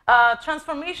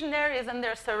 Transformation areas and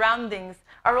their surroundings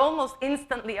are almost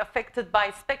instantly affected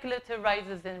by speculative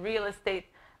rises in real estate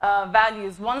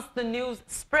values once the news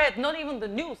spread, not even the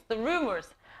news, the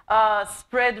rumors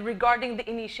spread regarding the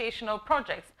initiation of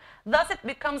projects. Thus, it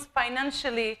becomes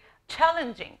financially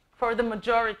challenging for the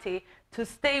majority to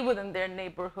stay within their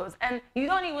neighborhoods. And you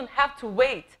don't even have to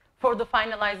wait for the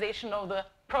finalization of the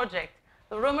project.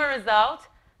 The rumor is out,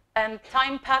 and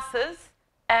time passes,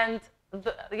 and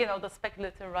the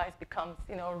speculative rise becomes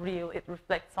real. It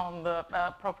reflects on the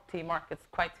property markets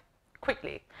quite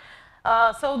quickly.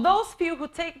 So those few who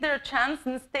take their chance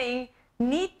in staying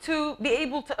need to be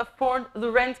able to afford the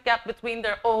rent gap between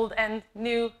their old and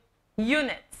new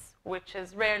units, which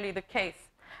is rarely the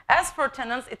case. As for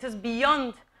tenants, it is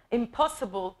beyond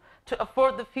impossible to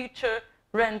afford the future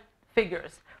rent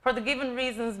figures. For the given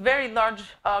reasons, very large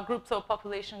groups of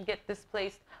population get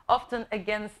displaced, often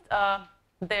against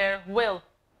their will.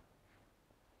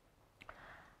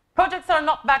 Projects are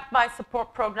not backed by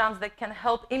support programs that can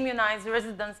help immunize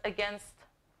residents against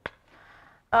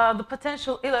the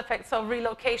potential ill effects of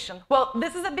relocation. Well,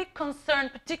 this is a big concern,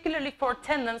 particularly for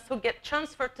tenants who get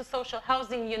transferred to social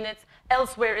housing units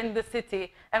elsewhere in the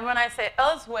city. And when I say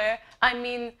elsewhere, I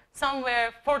mean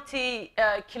somewhere 40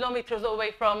 kilometers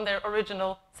away from their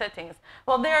original settings.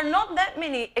 Well, there are not that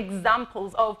many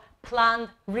examples of planned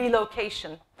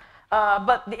relocation,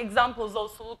 but the examples of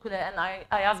Sulukule and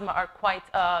Ayazma are quite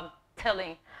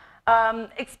telling.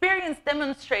 Experience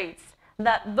demonstrates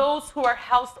that those who are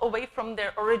housed away from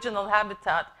their original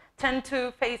habitat tend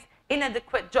to face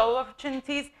inadequate job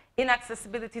opportunities,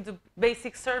 inaccessibility to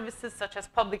basic services such as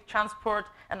public transport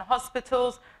and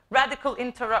hospitals, radical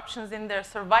interruptions in their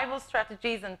survival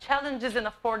strategies, and challenges in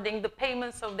affording the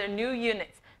payments of their new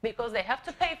units because they have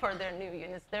to pay for their new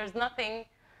units. There's nothing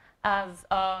as,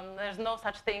 there's no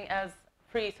such thing as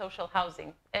free social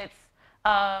housing. It's,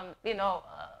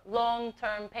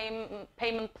 long-term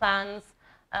payment plans,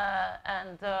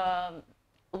 and how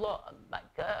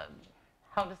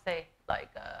to say,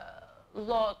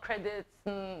 law credits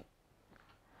and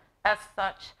as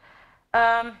such.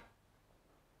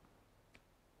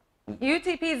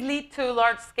 UTPs lead to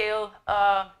large-scale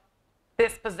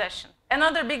dispossession.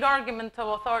 Another big argument of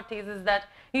authorities is that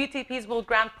UTPs will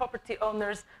grant property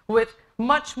owners with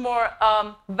much more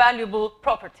valuable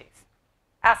properties,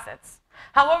 assets.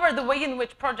 However, the way in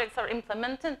which projects are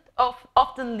implemented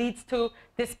often leads to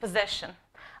dispossession.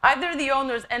 Either the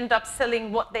owners end up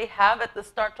selling what they have at the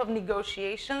start of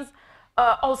negotiations,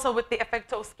 also with the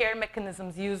effect of scare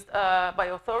mechanisms used by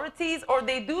authorities, or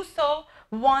they do so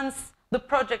once the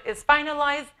project is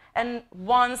finalized and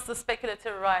once the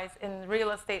speculative rise in real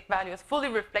estate values fully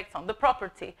reflects on the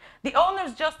property. The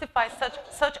owners justify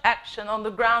such action on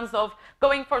the grounds of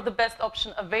going for the best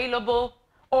option available,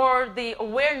 or the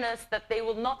awareness that they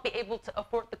will not be able to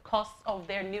afford the costs of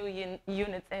their new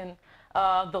units in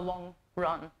the long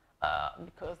run,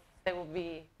 because they will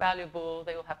be valuable,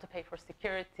 they will have to pay for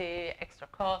security, extra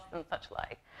costs, and such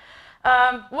like.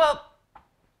 Well,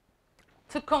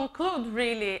 to conclude,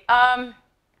 really, I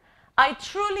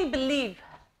truly believe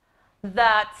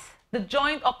that the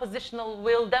joint oppositional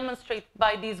will demonstrated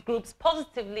by these groups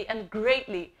positively and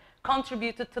greatly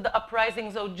contributed to the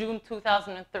uprisings of June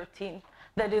 2013.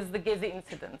 That is the Gezi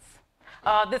incidents.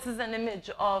 This is an image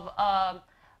of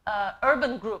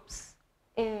urban groups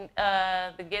in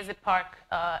the Gezi Park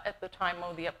at the time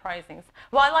of the uprisings.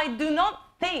 While I do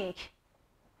not think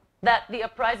that the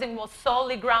uprising was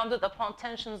solely grounded upon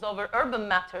tensions over urban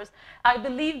matters, I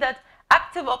believe that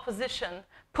active opposition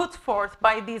put forth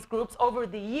by these groups over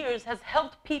the years has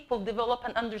helped people develop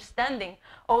an understanding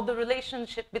of the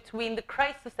relationship between the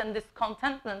crisis and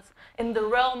discontentments in the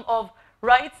realm of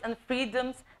rights and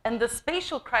freedoms and the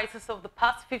spatial crisis of the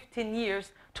past 15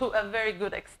 years to a very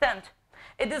good extent.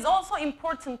 It is also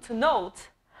important to note,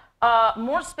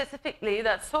 more specifically,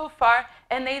 that so far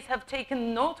NAs have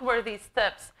taken noteworthy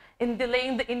steps in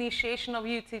delaying the initiation of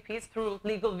UTPs through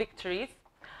legal victories,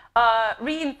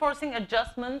 reinforcing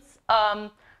adjustments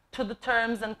to the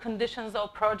terms and conditions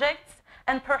of projects,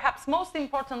 and perhaps most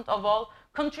important of all,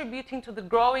 contributing to the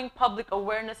growing public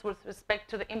awareness with respect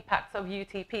to the impacts of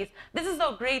UTPs. This is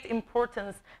of great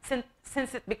importance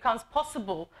since it becomes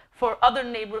possible for other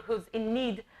neighborhoods in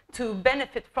need to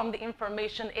benefit from the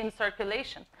information in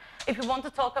circulation. If you want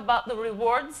to talk about the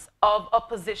rewards of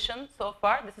opposition so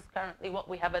far, this is currently what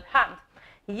we have at hand.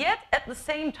 Yet, at the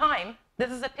same time,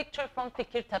 this is a picture from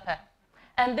Fikirtepe.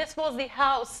 And this was the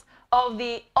house of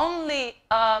the only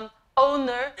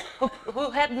owner who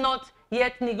had not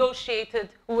yet negotiated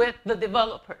with the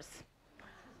developers.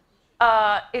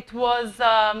 It was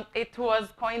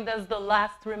coined as the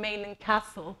last remaining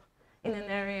castle in an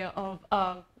area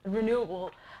of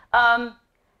renewal.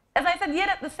 As I said, yet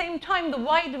at the same time, the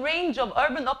wide range of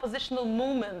urban oppositional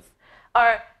movements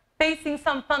are facing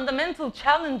some fundamental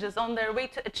challenges on their way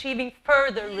to achieving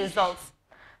further results.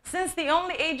 Since the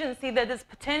only agency that is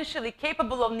potentially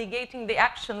capable of negating the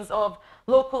actions of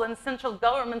local and central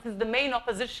governments is the main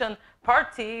opposition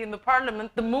party in the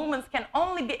parliament, the movements can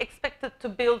only be expected to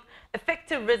build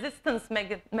effective resistance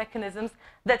mechanisms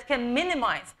that can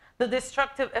minimize the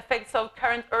destructive effects of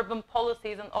current urban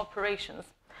policies and operations.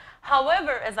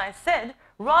 However, as I said,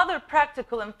 rather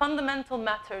practical and fundamental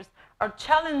matters are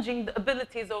challenging the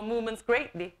abilities of movements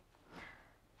greatly.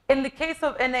 In the case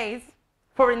of NAs,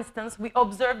 for instance, we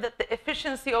observe that the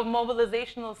efficiency of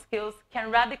mobilizational skills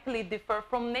can radically differ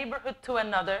from neighborhood to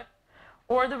another,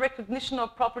 or the recognition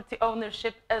of property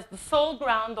ownership as the sole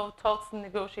ground of talks and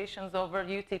negotiations over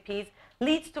UTPs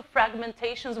leads to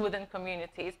fragmentations within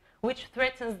communities, which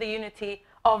threatens the unity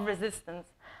of resistance.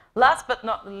 Last but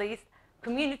not least,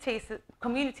 communities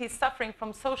suffering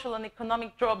from social and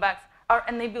economic drawbacks are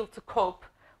unable to cope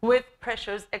with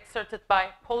pressures exerted by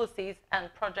policies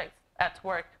and projects at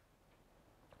work.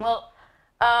 Well,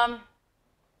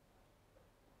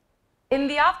 in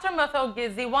the aftermath of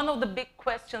Gezi, one of the big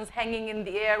questions hanging in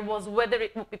the air was whether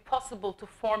it would be possible to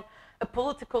form a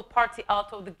political party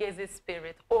out of the Gezi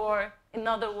spirit, or in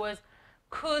other words,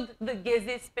 could the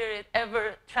Gezi spirit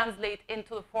ever translate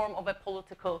into the form of a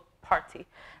political party?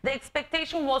 The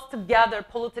expectation was to gather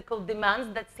political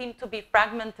demands that seemed to be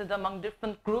fragmented among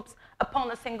different groups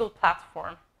upon a single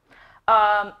platform.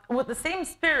 With the same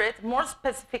spirit, more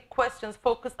specific questions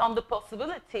focused on the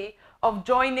possibility of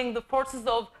joining the forces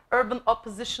of urban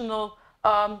oppositional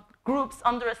groups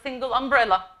under a single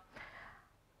umbrella.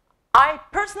 I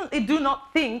personally do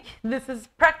not think this is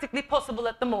practically possible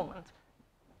at the moment,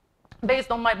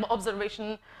 based on my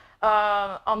observation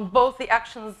on both the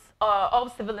actions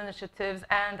of civil initiatives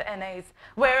and NAs,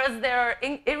 whereas there are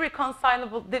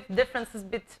irreconcilable differences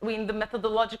between the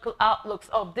methodological outlooks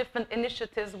of different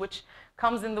initiatives, which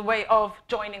comes in the way of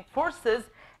joining forces.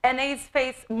 NAs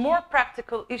face more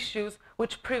practical issues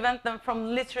which prevent them from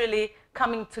literally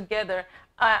coming together.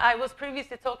 I was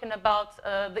previously talking about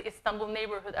the Istanbul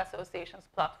Neighborhood Associations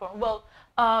platform. Well,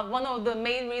 one of the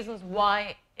main reasons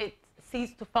why it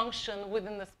ceased to function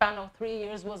within the span of 3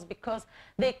 years was because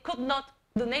they could not,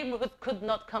 the neighborhood could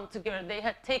not come together. They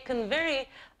had taken very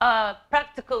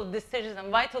practical decisions and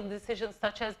vital decisions,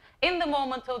 such as in the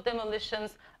moment of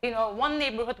demolitions, one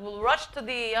neighborhood will rush to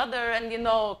the other and,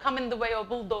 come in the way of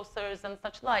bulldozers and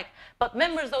such like. But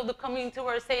members of the community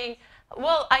were saying,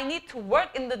 well, I need to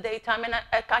work in the daytime and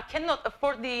I cannot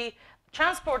afford the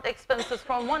transport expenses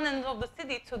from one end of the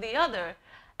city to the other.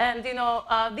 And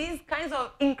these kinds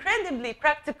of incredibly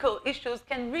practical issues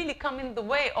can really come in the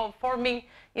way of forming,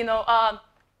 how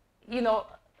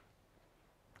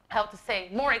to say,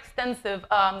 more extensive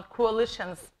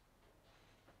coalitions.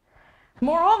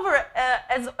 Moreover,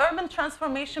 as urban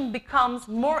transformation becomes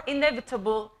more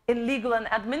inevitable in legal and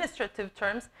administrative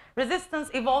terms,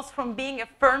 resistance evolves from being a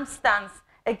firm stance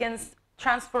against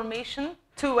transformation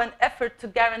to an effort to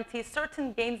guarantee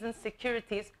certain gains and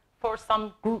securities for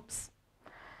some groups.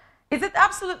 Is it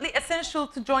absolutely essential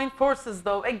to join forces,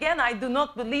 though? Again, I do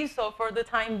not believe so for the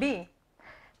time being.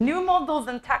 New models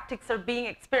and tactics are being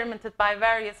experimented by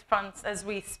various fronts as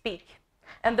we speak,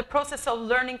 and the process of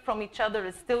learning from each other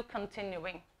is still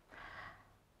continuing.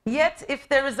 Yet, if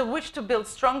there is a wish to build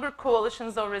stronger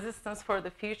coalitions of resistance for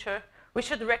the future, we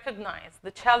should recognize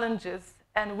the challenges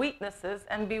and weaknesses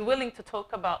and be willing to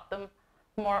talk about them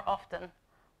more often.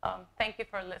 Thank you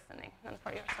for listening and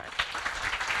for your time.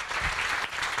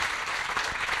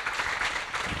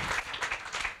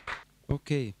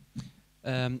 Okay.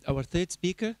 Our third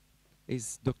speaker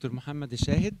is Dr. Mohamed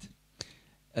Elshahed,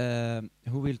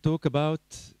 who will talk about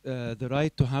the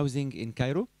right to housing in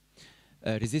Cairo,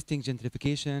 resisting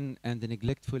gentrification and the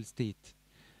neglectful state.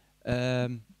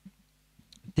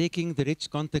 Taking the rich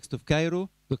context of Cairo,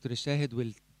 Dr. Elshahed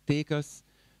will take us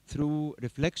through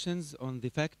reflections on the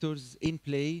factors in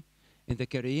play in the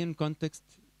Cairoian context,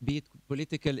 be it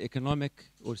political, economic,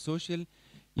 or social,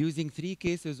 using 3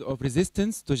 cases of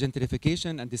resistance to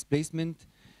gentrification and displacement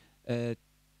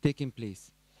taking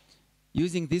place.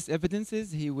 Using these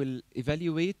evidences, he will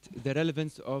evaluate the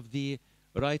relevance of the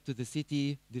right to the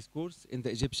city discourse in the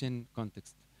Egyptian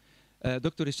context.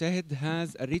 Dr. Elshahed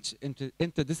has a rich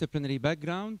interdisciplinary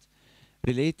background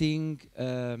relating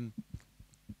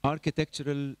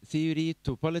architectural theory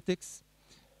to politics,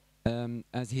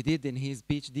 as he did in his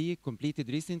PhD completed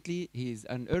recently. He is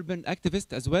an urban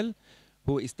activist as well,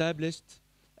 who established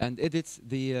and edits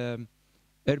the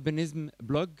urbanism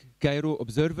blog,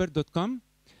 Cairobserver.com.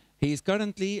 He is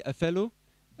currently a fellow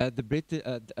at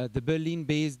the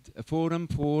Berlin-based Forum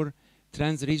for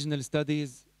Transregional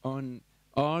Studies on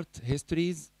Art,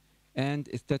 Histories, and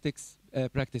Aesthetics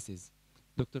Practices.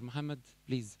 Dr. Mohamed,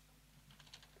 please.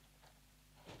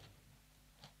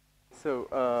 So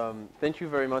thank you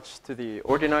very much to the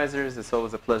organizers. It's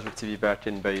always a pleasure to be back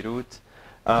in Beirut.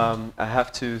 I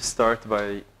have to start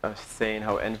by saying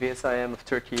how envious I am of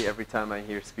Turkey every time I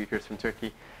hear speakers from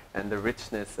Turkey, and the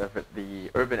richness of it.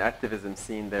 The urban activism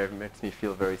scene there makes me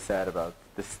feel very sad about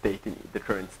the state, the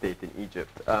current state in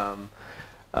Egypt.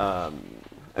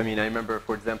 I mean, I remember,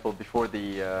 for example, before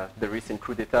the recent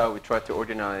coup d'etat, we tried to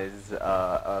organize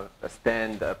a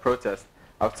protest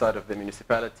outside of the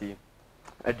municipality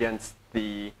against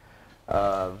the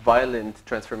violent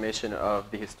transformation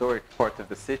of the historic part of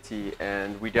the city,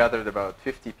 and we gathered about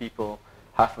 50 people,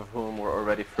 half of whom were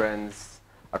already friends,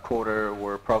 a quarter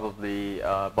were probably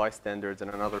bystanders, and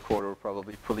another quarter were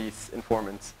probably police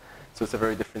informants. So it's a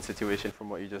very different situation from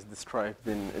what you just described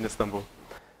in Istanbul.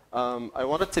 I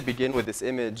wanted to begin with this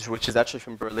image, which is actually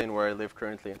from Berlin, where I live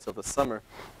currently until the summer.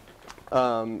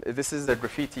 This is a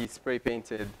graffiti spray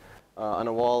painted on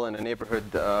a wall in a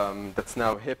neighborhood that's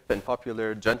now hip and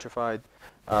popular, gentrified,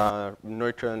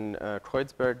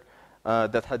 Kreuzberg,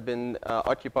 that had been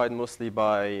occupied mostly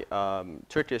by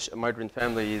Turkish migrant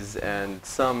families and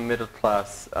some middle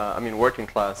class, working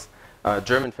class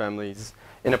German families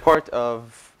in a part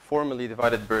of formerly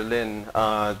divided Berlin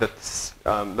that's,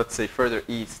 let's say, further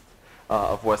east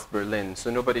of West Berlin. So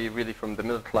nobody really from the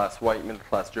middle class, white middle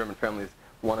class German families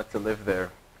wanted to live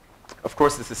there. Of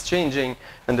course, this is changing,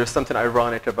 and there's something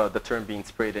ironic about the term being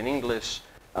sprayed in English.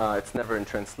 It's never in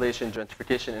translation.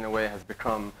 Gentrification, in a way, has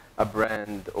become a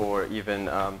brand or even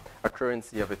a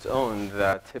currency of its own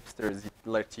that hipsters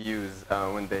like to use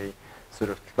when they sort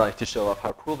of like to show off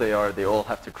how cool they are. They all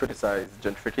have to criticize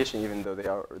gentrification, even though they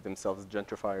are themselves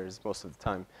gentrifiers most of the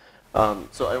time.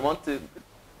 So I want to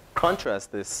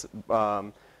contrast this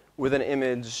with an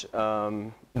image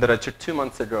that I took 2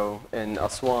 months ago in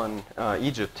Aswan,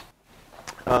 Egypt.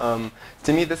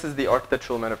 To me, this is the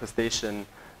architectural manifestation,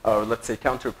 or let's say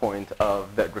counterpoint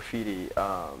of that graffiti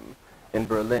in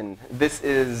Berlin. This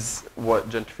is what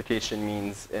gentrification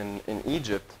means in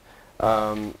Egypt.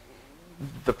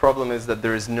 The problem is that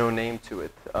there is no name to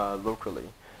it locally,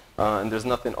 and there's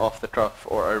nothing off the cuff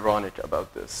or ironic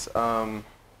about this. So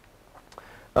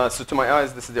to my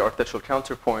eyes, this is the architectural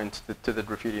counterpoint to the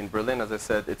graffiti in Berlin. As I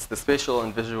said, it's the spatial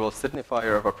and visual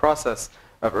signifier of a process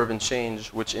of urban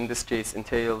change, which in this case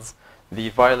entails the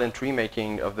violent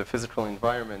remaking of the physical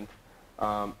environment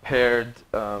paired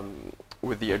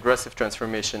with the aggressive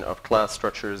transformation of class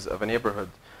structures of a neighborhood.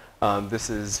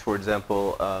 This is, for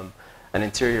example, an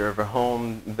interior of a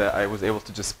home that I was able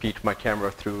to just peek my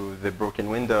camera through the broken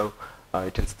window.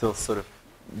 You can still sort of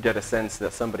get a sense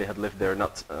that somebody had lived there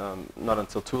not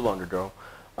until too long ago.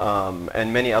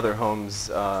 And many other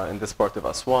homes in this part of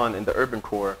Aswan, in the urban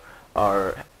core,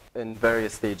 are in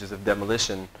various stages of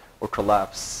demolition or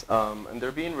collapse. And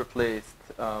they're being replaced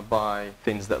by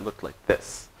things that look like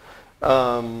this.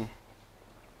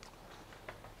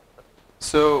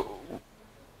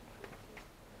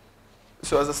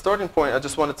 So as a starting point, I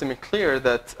just wanted to make clear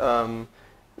that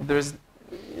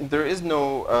there is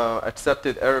no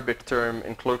accepted Arabic term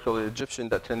in colloquial Egyptian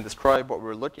that can describe what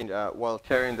we're looking at while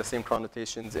carrying the same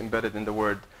connotations embedded in the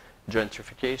word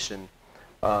gentrification.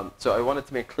 So I wanted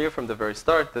to make clear from the very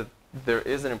start that there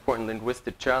is an important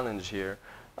linguistic challenge here.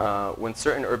 When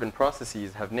certain urban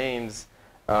processes have names,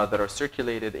 that are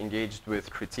circulated, engaged with,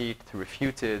 critiqued,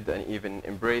 refuted, and even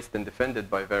embraced and defended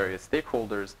by various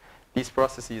stakeholders, these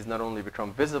processes not only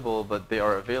become visible, but they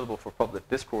are available for public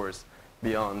discourse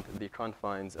beyond the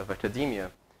confines of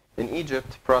academia. In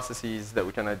Egypt, processes that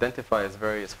we can identify as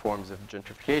various forms of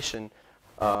gentrification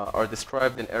are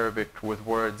described in Arabic with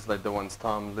words like the ones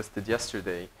Tom listed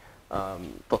yesterday,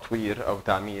 تطوير أو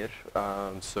تعمير,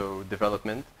 so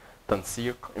development,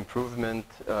 تنسيق, improvement,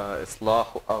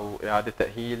 إصلاح أو إعادة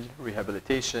تأهيل,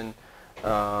 rehabilitation,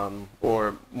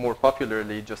 or more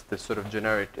popularly just the sort of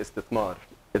generic istithmar,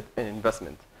 an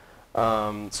investment.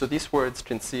 So these words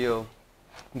conceal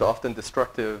the often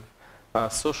destructive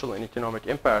social and economic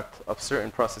impact of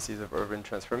certain processes of urban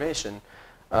transformation.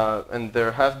 And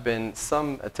there have been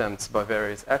some attempts by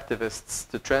various activists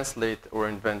to translate or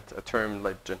invent a term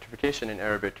like gentrification in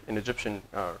Arabic, in Egyptian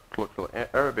colloquial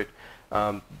Arabic.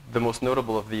 The most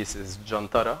notable of these is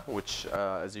jantara, which,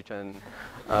 as you can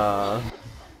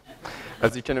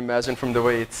imagine from the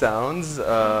way it sounds,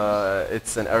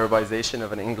 it's an Arabization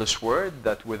of an English word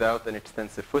that, without an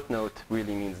extensive footnote,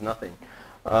 really means nothing.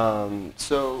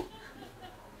 So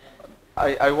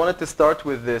I wanted to start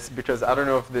with this because I don't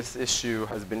know if this issue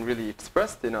has been really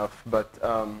expressed enough, but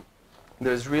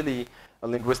there's really a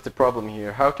linguistic problem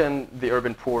here. How can the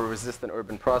urban poor resist an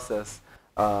urban process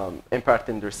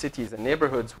impacting their cities and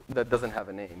neighborhoods that doesn't have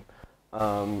a name?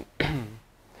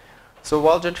 So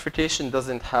while gentrification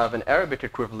doesn't have an Arabic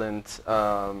equivalent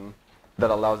that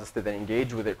allows us to then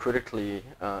engage with it critically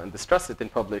and discuss it in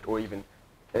public, or even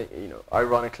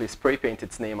ironically spray paint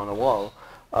its name on a wall,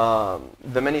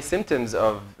 the many symptoms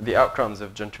of the outcomes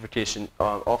of gentrification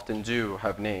often do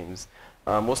have names.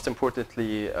 Most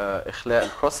importantly, إخلاء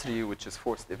القسري, which is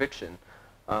forced eviction.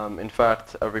 In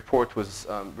fact, a report was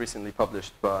recently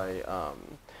published by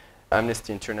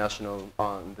Amnesty International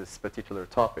on this particular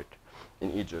topic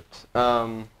in Egypt.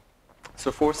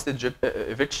 So forced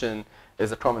eviction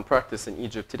is a common practice in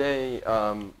Egypt today,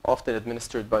 often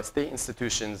administered by state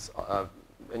institutions,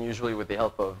 and usually with the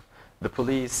help of the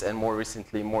police, and more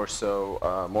recently, more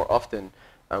often,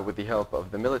 with the help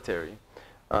of the military.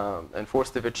 And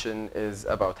forced eviction is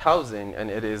about housing,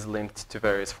 and it is linked to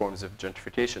various forms of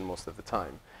gentrification most of the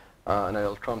time. And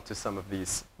I'll come to some of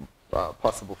these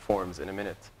possible forms in a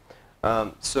minute.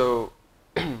 So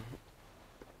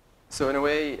in a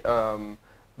way,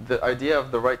 the idea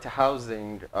of the right to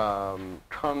housing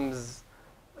comes,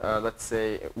 let's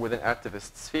say, within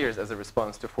activist spheres as a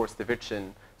response to forced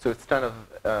eviction. So it's kind of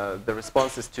the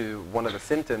responses to one of the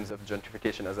symptoms of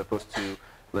gentrification as opposed to,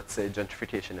 let's say,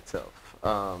 gentrification itself.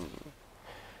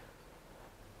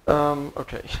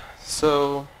 Okay,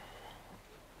 so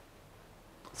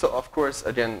of course,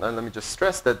 again, let me just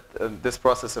stress that this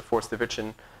process of forced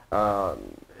eviction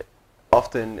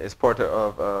often is part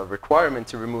of a requirement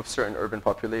to remove certain urban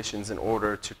populations in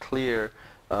order to clear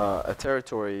a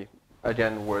territory,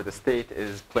 again, where the state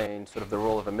is playing sort of the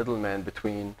role of a middleman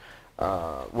between,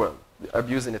 well,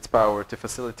 abusing its power to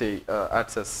facilitate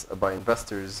access by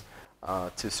investors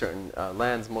to certain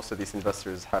lands. Most of these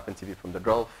investors happen to be from the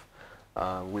Gulf.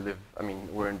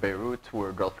 We're in Beirut,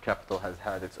 where Gulf capital has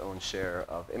had its own share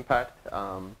of impact.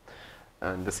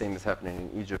 And the same is happening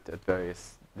in Egypt at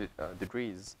various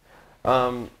degrees.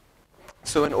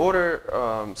 So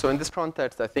in this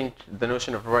context, I think the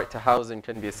notion of right to housing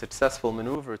can be a successful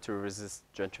maneuver to resist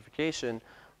gentrification,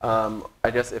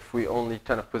 I guess if we only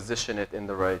kind of position it in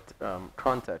the right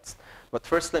context. But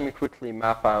first, let me quickly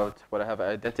map out what I have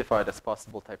identified as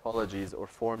possible typologies or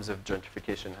forms of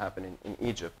gentrification happening in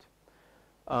Egypt.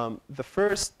 The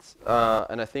first,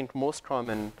 and I think most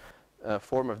common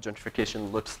form of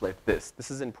gentrification looks like this.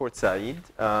 This is in Port Said.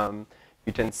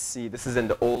 You can see this is in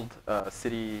the old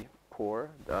city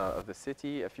core of the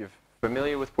city. If you're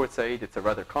familiar with Port Said, it's a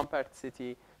rather compact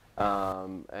city,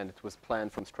 and it was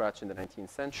planned from scratch in the 19th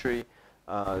century.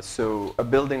 So a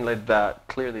building like that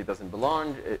clearly doesn't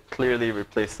belong. It clearly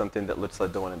replaced something that looks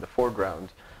like the one in the foreground.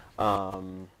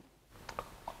 And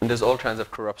there's all kinds of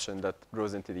corruption that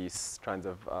grows into these kinds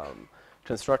of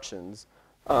constructions.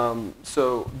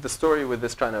 So the story with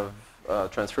this kind of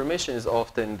transformation is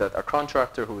often that a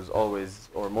contractor, who is always,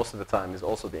 or most of the time, is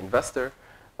also the investor,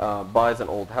 buys an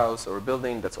old house or a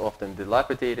building that's often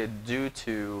dilapidated due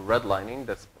to redlining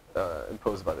that's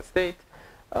imposed by the state,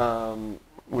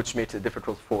 which makes it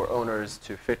difficult for owners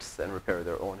to fix and repair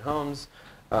their own homes,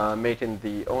 making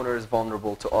the owners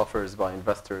vulnerable to offers by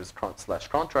investors /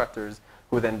 contractors,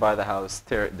 who then buy the house,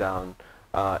 tear it down.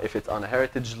 If it's on a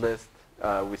heritage list,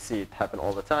 we see it happen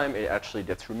all the time. It actually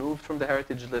gets removed from the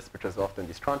heritage list because often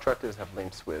these contractors have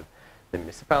links with the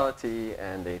municipality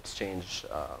and they exchange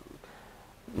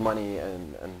money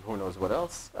and who knows what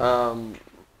else.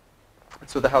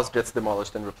 So the house gets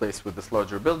demolished and replaced with this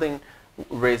larger building,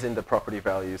 raising the property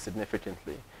value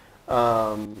significantly.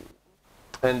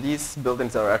 And these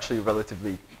buildings are actually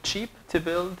relatively cheap to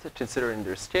build, considering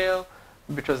their scale,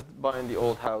 because buying the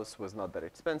old house was not that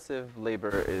expensive.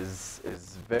 Labor is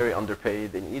very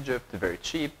underpaid in Egypt, very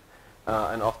cheap,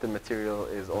 and often material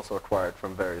is also acquired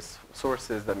from various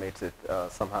sources that makes it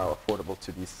somehow affordable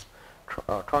to these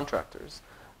contractors.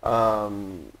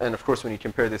 And of course, when you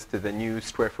compare this to the new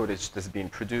square footage that's being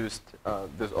produced,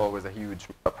 there's always a huge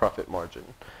profit margin.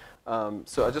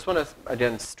 So I just want to,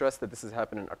 again, stress that this is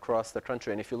happening across the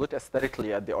country. And if you look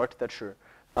aesthetically at the architecture,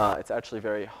 it's actually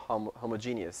very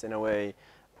homogeneous. In a way,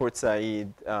 Port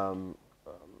Said, maybe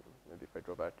if I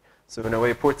go back. So in a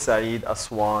way, Port Said,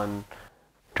 Aswan,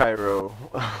 Cairo,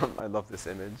 I love this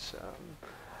image.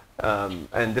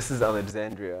 And this is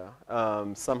Alexandria.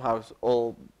 Somehow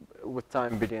all with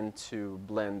time begin to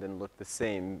blend and look the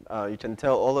same. You can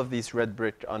tell all of these red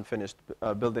brick unfinished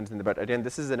buildings in the back. Again,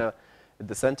 this is in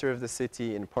the center of the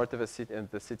city, in part of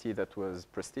the city that was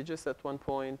prestigious at one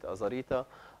point, Azarita.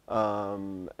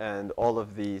 And all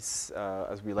of these,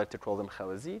 as we like to call them,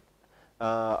 khawazit,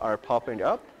 are popping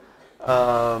up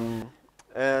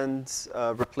and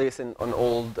replacing an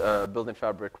old building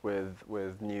fabric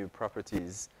with new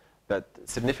properties that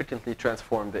significantly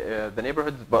transform the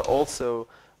neighborhood, but also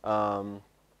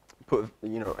put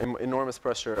enormous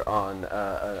pressure on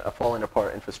a falling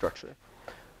apart infrastructure.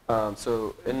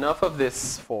 So enough of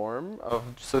this form of,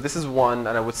 so this is one,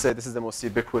 and I would say this is the most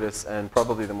ubiquitous and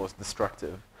probably the most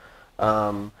destructive.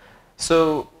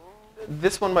 So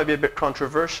this one might be a bit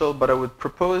controversial, but I would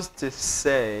propose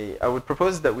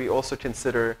that we also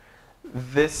consider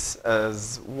this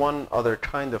as one other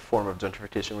kind of form of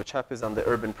gentrification, which happens on the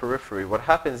urban periphery. What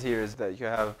happens here is that you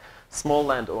have small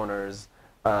landowners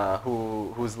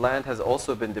whose land has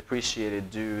also been depreciated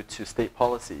due to state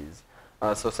policies.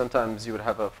 So sometimes you would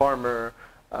have a farmer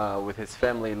with his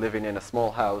family living in a small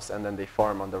house, and then they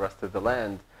farm on the rest of the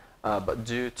land. But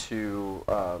due to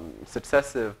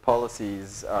successive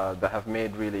policies that have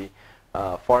made really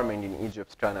farming in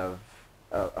Egypt kind of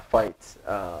a fight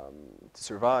to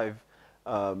survive,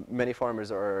 many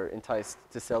farmers are enticed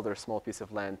to sell their small piece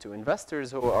of land to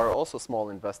investors who are also small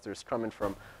investors coming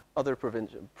from other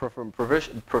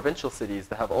provincial cities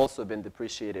that have also been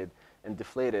depreciated and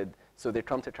deflated. So they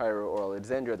come to Cairo or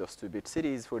Alexandria, those two big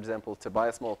cities, for example, to buy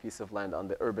a small piece of land on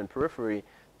the urban periphery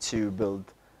to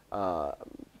build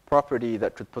property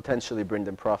that could potentially bring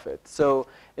them profit. So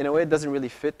in a way, it doesn't really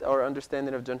fit our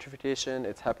understanding of gentrification.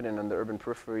 It's happening on the urban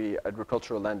periphery.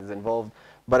 Agricultural land is involved.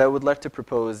 But I would like to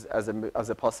propose as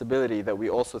a possibility that we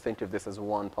also think of this as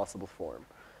one possible form.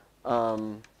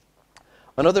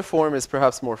 Another form is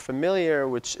perhaps more familiar,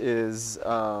 which is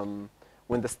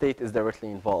when the state is directly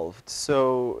involved.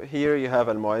 So here you have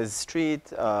Al-Mu'izz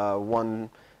Street, one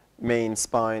main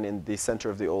spine in the center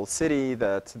of the old city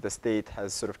that the state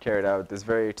has sort of carried out this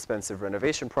very expensive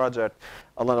renovation project,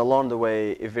 along the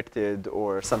way evicted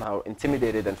or somehow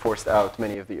intimidated and forced out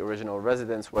many of the original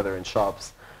residents, whether in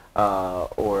shops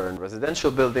or in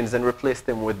residential buildings, and replaced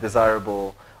them with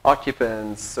desirable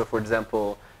occupants. So for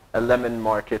example, a lemon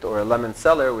market or a lemon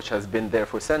cellar, which has been there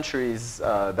for centuries,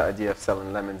 the idea of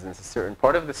selling lemons in a certain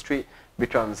part of the street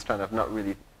becomes kind of not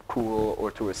really cool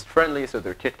or tourist friendly, so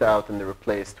they're kicked out and they're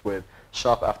replaced with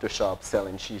shop after shop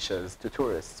selling shishas to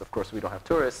tourists. Of course, we don't have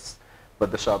tourists,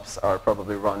 but the shops are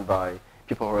probably run by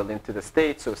people who are linked to the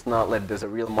state, so it's not like there's a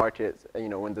real market.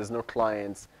 When there's no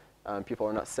clients, people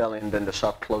are not selling, then the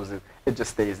shop closes. It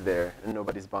just stays there, and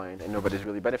nobody's buying, and nobody's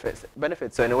really benefits.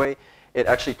 So in a way, it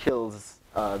actually kills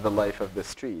the life of the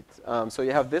street. So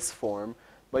you have this form,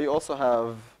 but you also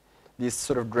have these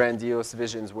sort of grandiose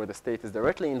visions where the state is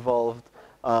directly involved,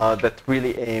 that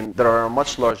are on a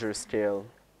much larger scale,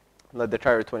 like the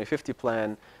Cairo 2050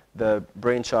 plan, the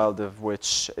brainchild of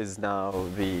which is now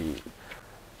the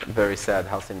very sad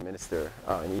housing minister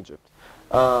in Egypt.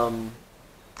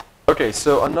 Okay,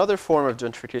 so another form of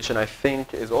gentrification I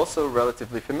think is also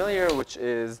relatively familiar, which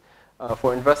is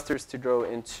for investors to go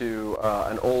into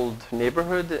an old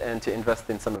neighborhood and to invest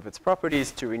in some of its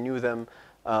properties, to renew them,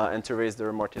 and to raise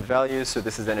their market values. So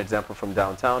this is an example from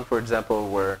downtown, for example,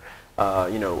 where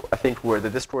I think where the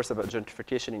discourse about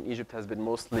gentrification in Egypt has been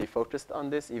mostly focused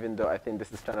on this, even though I think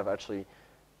this is kind of actually,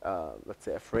 let's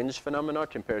say, a fringe phenomenon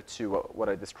compared to what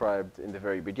I described in the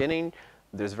very beginning.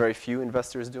 There's very few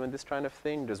investors doing this kind of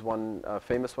thing. There's one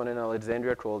famous one in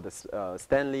Alexandria called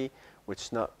Stanley,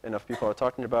 which not enough people are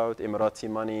talking about. Emirati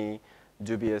money,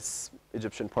 dubious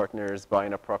Egyptian partners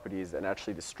buying up properties and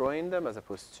actually destroying them as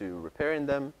opposed to repairing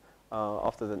them.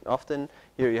 Often.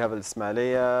 Here you have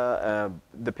Al-Ismailia.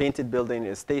 The painted building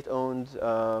is state-owned.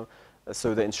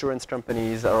 So the insurance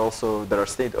companies are also, that are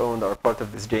state-owned, are part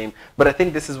of this game. But I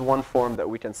think this is one form that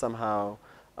we can somehow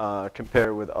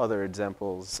compare with other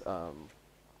examples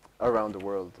around the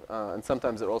world. And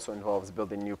sometimes it also involves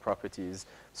building new properties.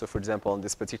 So for example, on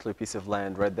this particular piece of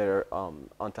land right there on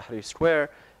Tahrir Square,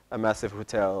 a massive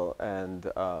hotel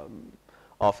and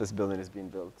office building is being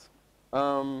built.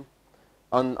 On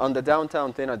the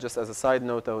downtown thing, just as a side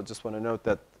note, I would just want to note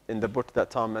that in the book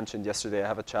that Tom mentioned yesterday, I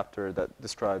have a chapter that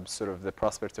describes sort of the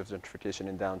prospects of gentrification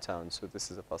in downtown. So this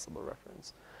is a possible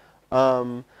reference.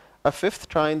 A fifth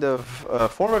kind of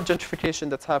form of gentrification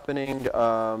that's happening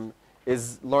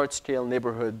is large-scale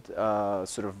neighborhood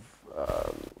sort of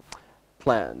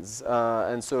plans.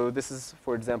 And so this is,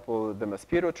 for example, the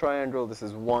Maspero Triangle. This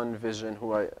is one vision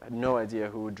who I had no idea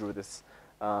who drew this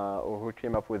or who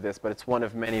came up with this, but it's one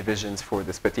of many visions for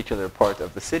this particular part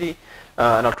of the city.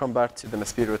 And I'll come back to the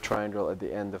Maspero Triangle at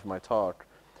the end of my talk.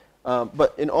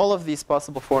 But in all of these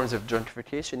possible forms of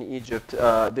gentrification in Egypt,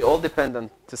 they all depend on,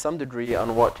 to some degree,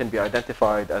 on what can be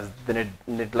identified as the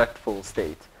neglectful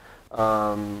state.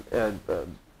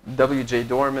 W.J.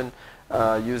 Dorman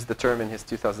used the term in his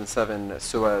 2007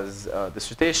 SOAS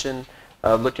dissertation,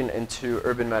 looking into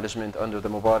urban management under the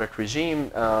Mubarak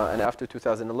regime. And after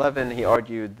 2011, he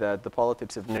argued that the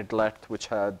politics of neglect, which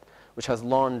has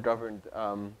long governed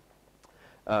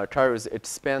Cairo's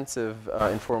expansive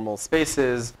informal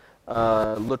spaces,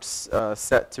 looks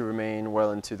set to remain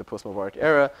well into the post-Mubarak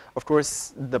era. Of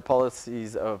course, the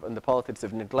policies and the politics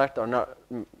of neglect are not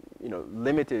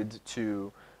limited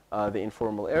to the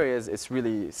informal areas. It's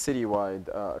really citywide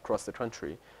across the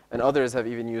country. And others have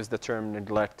even used the term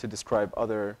neglect to describe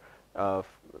other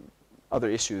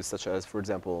issues, such as, for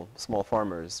example, small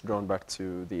farmers, going back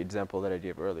to the example that I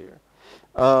gave earlier.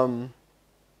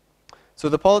 So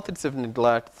the politics of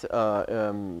neglect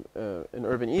in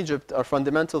urban Egypt are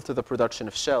fundamental to the production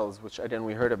of shells, which again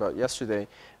we heard about yesterday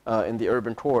in the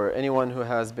urban core. Anyone who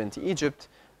has been to Egypt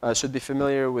should be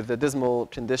familiar with the dismal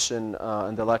condition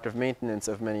and the lack of maintenance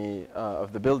of many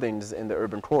of the buildings in the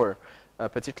urban core,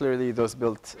 particularly those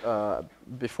built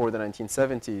before the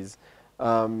 1970s.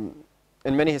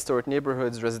 In many historic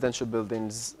neighborhoods, residential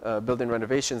building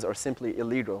renovations are simply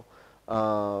illegal.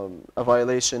 A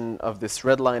violation of this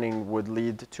redlining would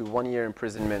lead to 1 year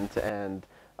imprisonment and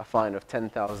a fine of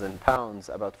 £10,000,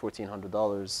 about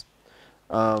 $1,400.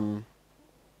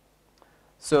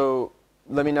 So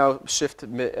let me now shift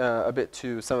a bit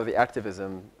to some of the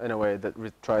activism in a way that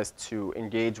tries to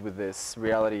engage with this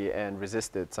reality and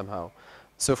resist it somehow.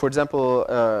 So for example,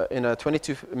 in a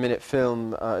 22-minute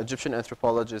film, Egyptian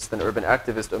anthropologist and urban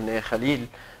activist Omneh Khalil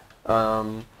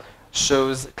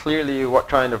shows clearly what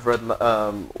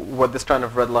this kind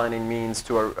of redlining means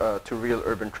to real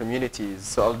urban communities.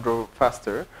 So I'll go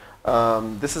faster.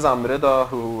 This is Amrida,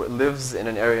 who lives in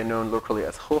an area known locally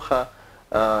as Khoukha,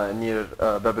 near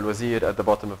Bab al-Wazir at the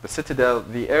bottom of the citadel.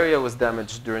 The area was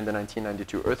damaged during the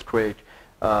 1992 earthquake,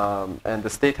 and the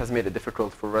state has made it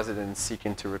difficult for residents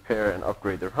seeking to repair and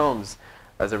upgrade their homes.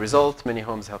 As a result, many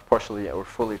homes have partially or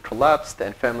fully collapsed,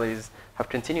 and families have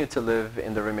continued to live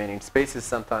in the remaining spaces,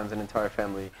 sometimes an entire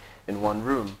family in one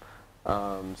room.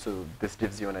 So this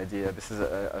gives you an idea. This is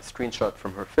a screenshot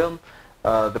from her film.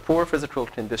 The poor physical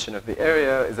condition of the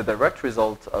area is a direct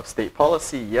result of state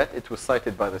policy, yet it was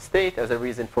cited by the state as a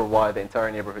reason for why the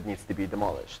entire neighborhood needs to be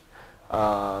demolished.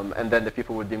 And then the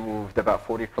people would be moved about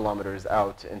 40 kilometers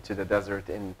out into the desert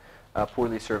in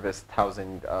poorly serviced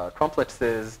housing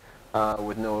complexes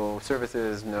with no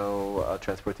services, no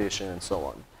transportation, and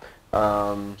so on.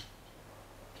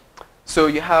 So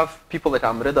you have people like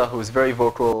Amrida, who is very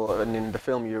vocal, and in the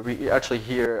film you actually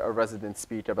hear a resident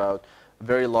speak about,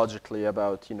 very logically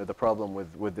about the problem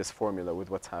with this formula, with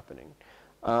what's happening.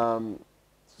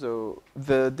 So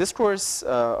the discourse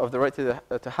of the right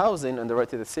to housing and the right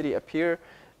to the city appear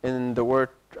in the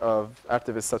work of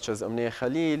activists such as Omneh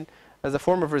Khalil as a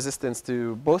form of resistance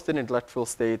to both the neglectful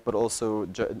state but also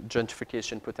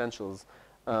gentrification potentials.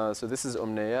 So this is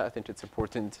Omneh. I think it's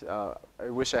important. I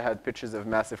wish I had pictures of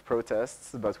massive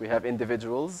protests, but we have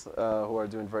individuals who are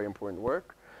doing very important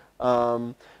work.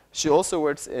 She also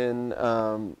works in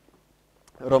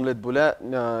Ramlet Boulat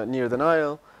near the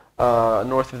Nile,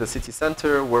 north of the city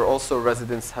center, where also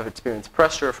residents have experienced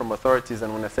pressure from authorities.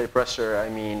 And when I say pressure, I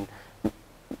mean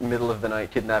middle of the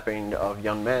night kidnapping of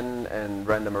young men and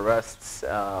random arrests,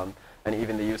 and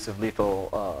even the use of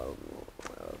lethal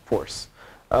force.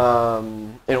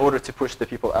 In order to push the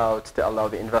people out, to allow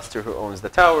the investor who owns the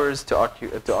towers to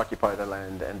occupy the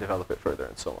land and develop it further,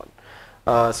 and so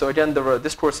on. So again, the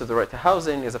discourse of the right to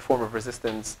housing is a form of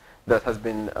resistance that has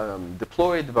been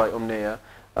deployed by Omneh.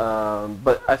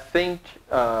 But I think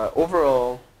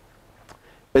overall,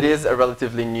 it is a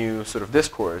relatively new sort of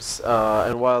discourse,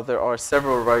 and while there are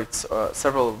several rights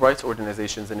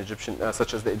organizations in Egyptian,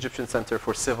 such as the Egyptian Center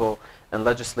for Civil and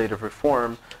Legislative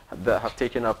Reform, that have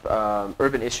taken up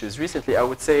urban issues recently, I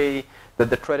would say that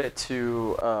the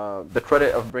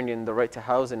credit of bringing the right to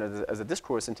housing as a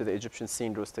discourse into the Egyptian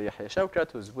scene goes to Yahya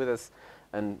Shawkat, who's with us,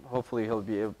 and hopefully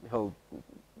he'll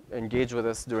engage with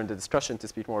us during the discussion to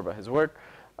speak more about his work.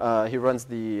 He runs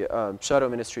the Shadow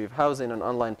Ministry of Housing, an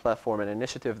online platform and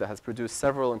initiative that has produced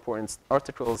several important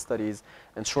articles, studies,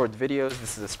 and short videos.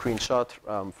 This is a screenshot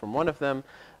from one of them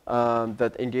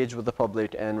that engage with the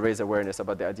public and raise awareness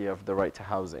about the idea of the right to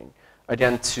housing.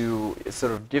 Again, to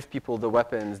sort of give people the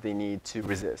weapons they need to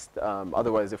resist.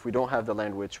 Otherwise, if we don't have the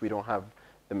language, we don't have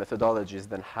the methodologies,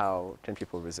 then how can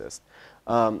people resist?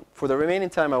 For the remaining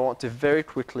time, I want to very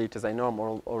quickly, because I know I'm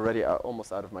already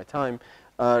almost out of my time,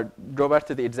 go back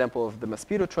to the example of the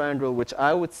Maspero Triangle, which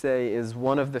I would say is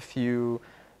one of the few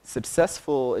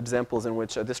successful examples in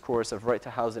which a discourse of right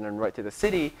to housing and right to the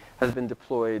city has been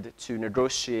deployed to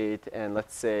negotiate and,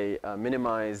 let's say,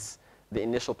 minimize the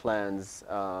initial plans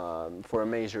for a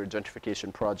major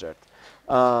gentrification project.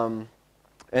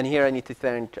 And here I need to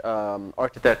thank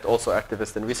architect, also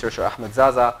activist and researcher Ahmed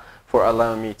Zaza for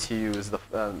allowing me to use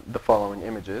the following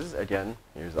images. Again,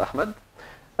 here's Ahmed.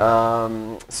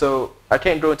 So I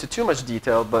can't go into too much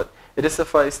detail, but it is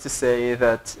suffice to say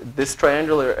that this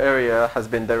triangular area has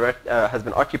been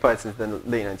occupied since the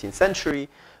late 19th century.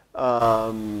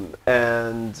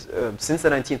 Since the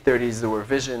 1930s, there were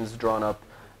visions drawn up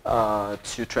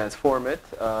to transform it.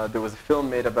 There was a film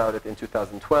made about it in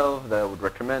 2012 that I would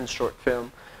recommend, short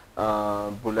film,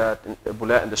 Bulat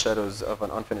in the Shadows of an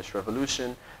Unfinished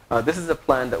Revolution. This is a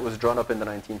plan that was drawn up in the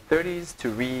 1930s to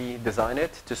redesign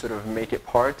it, to sort of make it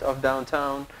part of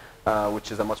downtown,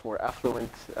 which is a much more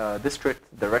affluent district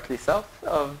directly south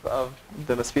of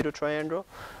the Maspero Triangle.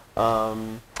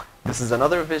 This is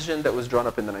another vision that was drawn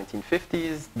up in the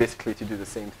 1950s, basically to do the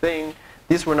same thing.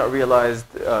 These were not realized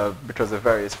because of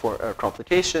various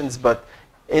complications, but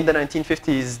in the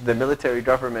 1950s, the military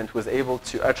government was able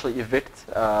to actually evict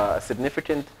a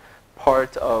significant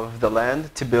part of the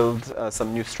land to build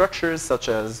some new structures, such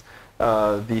as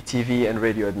the TV and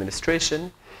radio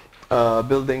administration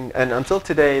building. And until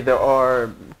today, there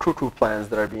are cuckoo plans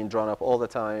that are being drawn up all the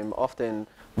time, often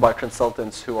by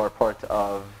consultants who are part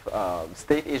of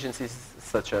state agencies,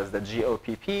 such as the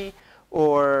GOPP,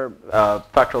 or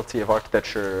Faculty of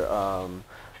Architecture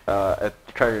at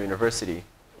Cairo University.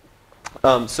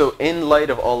 So in light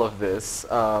of all of this,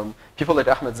 people like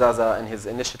Ahmed Zaza and his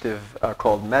initiative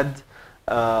called MUPP-MUD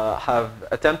have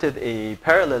attempted a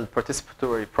parallel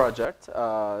participatory project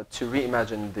to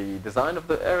reimagine the design of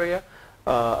the area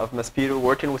of Maspero,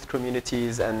 working with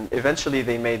communities, and eventually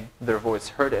they made their voice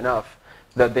heard enough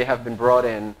that they have been brought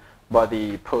in by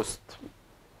the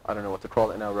I don't know what to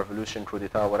call it now, revolution, coup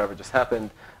d'etat, whatever just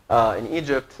happened, in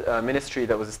Egypt, a ministry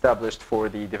that was established for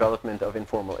the development of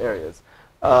informal areas.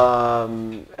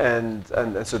 And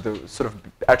so they sort of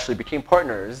actually became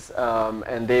partners,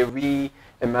 and they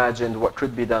reimagined what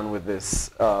could be done with this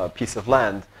piece of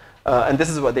land. And this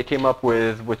is what they came up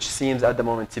with, which seems at the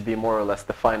moment to be more or less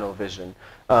the final vision.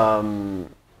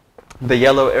 The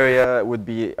yellow area would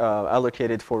be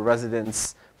allocated for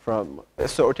residents from,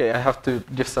 so okay, I have to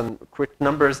give some quick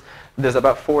numbers. There's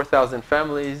about 4,000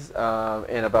 families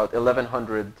and about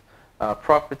 1,100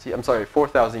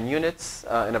 4,000 units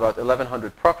in about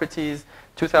 1,100 properties.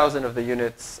 2,000 of the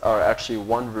units are actually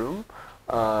one room,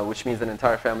 which means an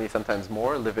entire family, sometimes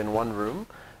more, live in one room.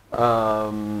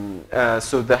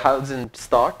 So the housing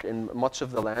stock in much of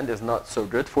the land is not so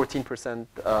good. 14%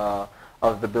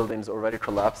 of the buildings already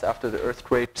collapsed after the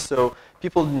earthquake. So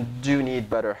people do need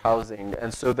better housing.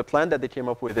 And so the plan that they came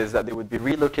up with is that they would be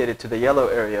relocated to the yellow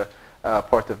area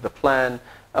part of the plan.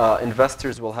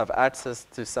 Investors will have access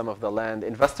to some of the land.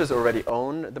 Investors already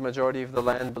own the majority of the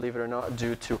land, believe it or not,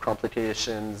 due to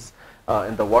complications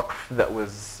in the Waqf that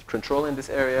was controlling this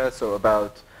area. So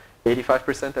about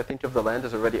 85%, I think, of the land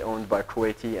is already owned by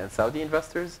Kuwaiti and Saudi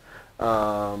investors.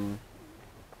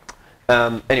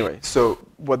 Anyway, so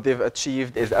what they've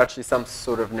achieved is actually some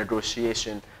sort of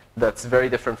negotiation that's very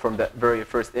different from that very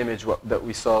first image that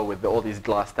we saw with all these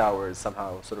glass towers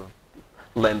somehow sort of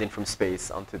landing from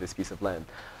space onto this piece of land.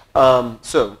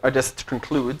 So I just to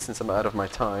conclude, since I'm out of my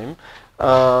time.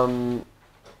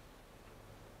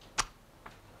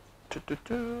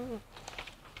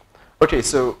 Okay,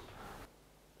 so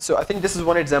I think this is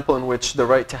one example in which the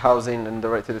right to housing and the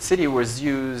right to the city was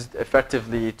used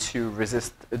effectively to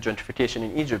resist gentrification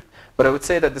in Egypt. But I would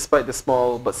say that despite the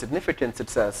small but significant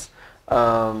success,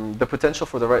 the potential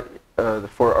for the right,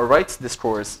 for a rights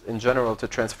discourse in general to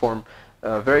transform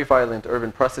very violent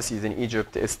urban processes in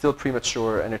Egypt is still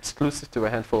premature and exclusive to a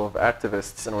handful of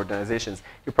activists and organizations.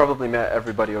 You probably met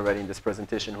everybody already in this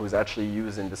presentation who's actually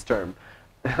using this term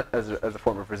as a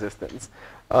form of resistance.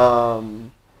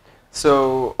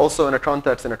 So also in a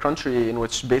context, in a country in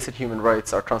which basic human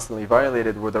rights are constantly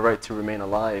violated, where the right to remain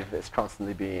alive is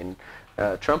constantly being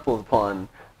trampled upon,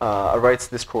 a rights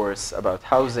discourse about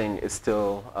housing is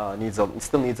still needs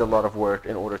a lot of work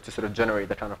in order to sort of generate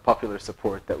the kind of popular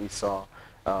support that we saw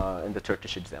in the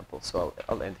Turkish example. So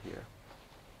I'll end here.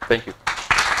 Thank you.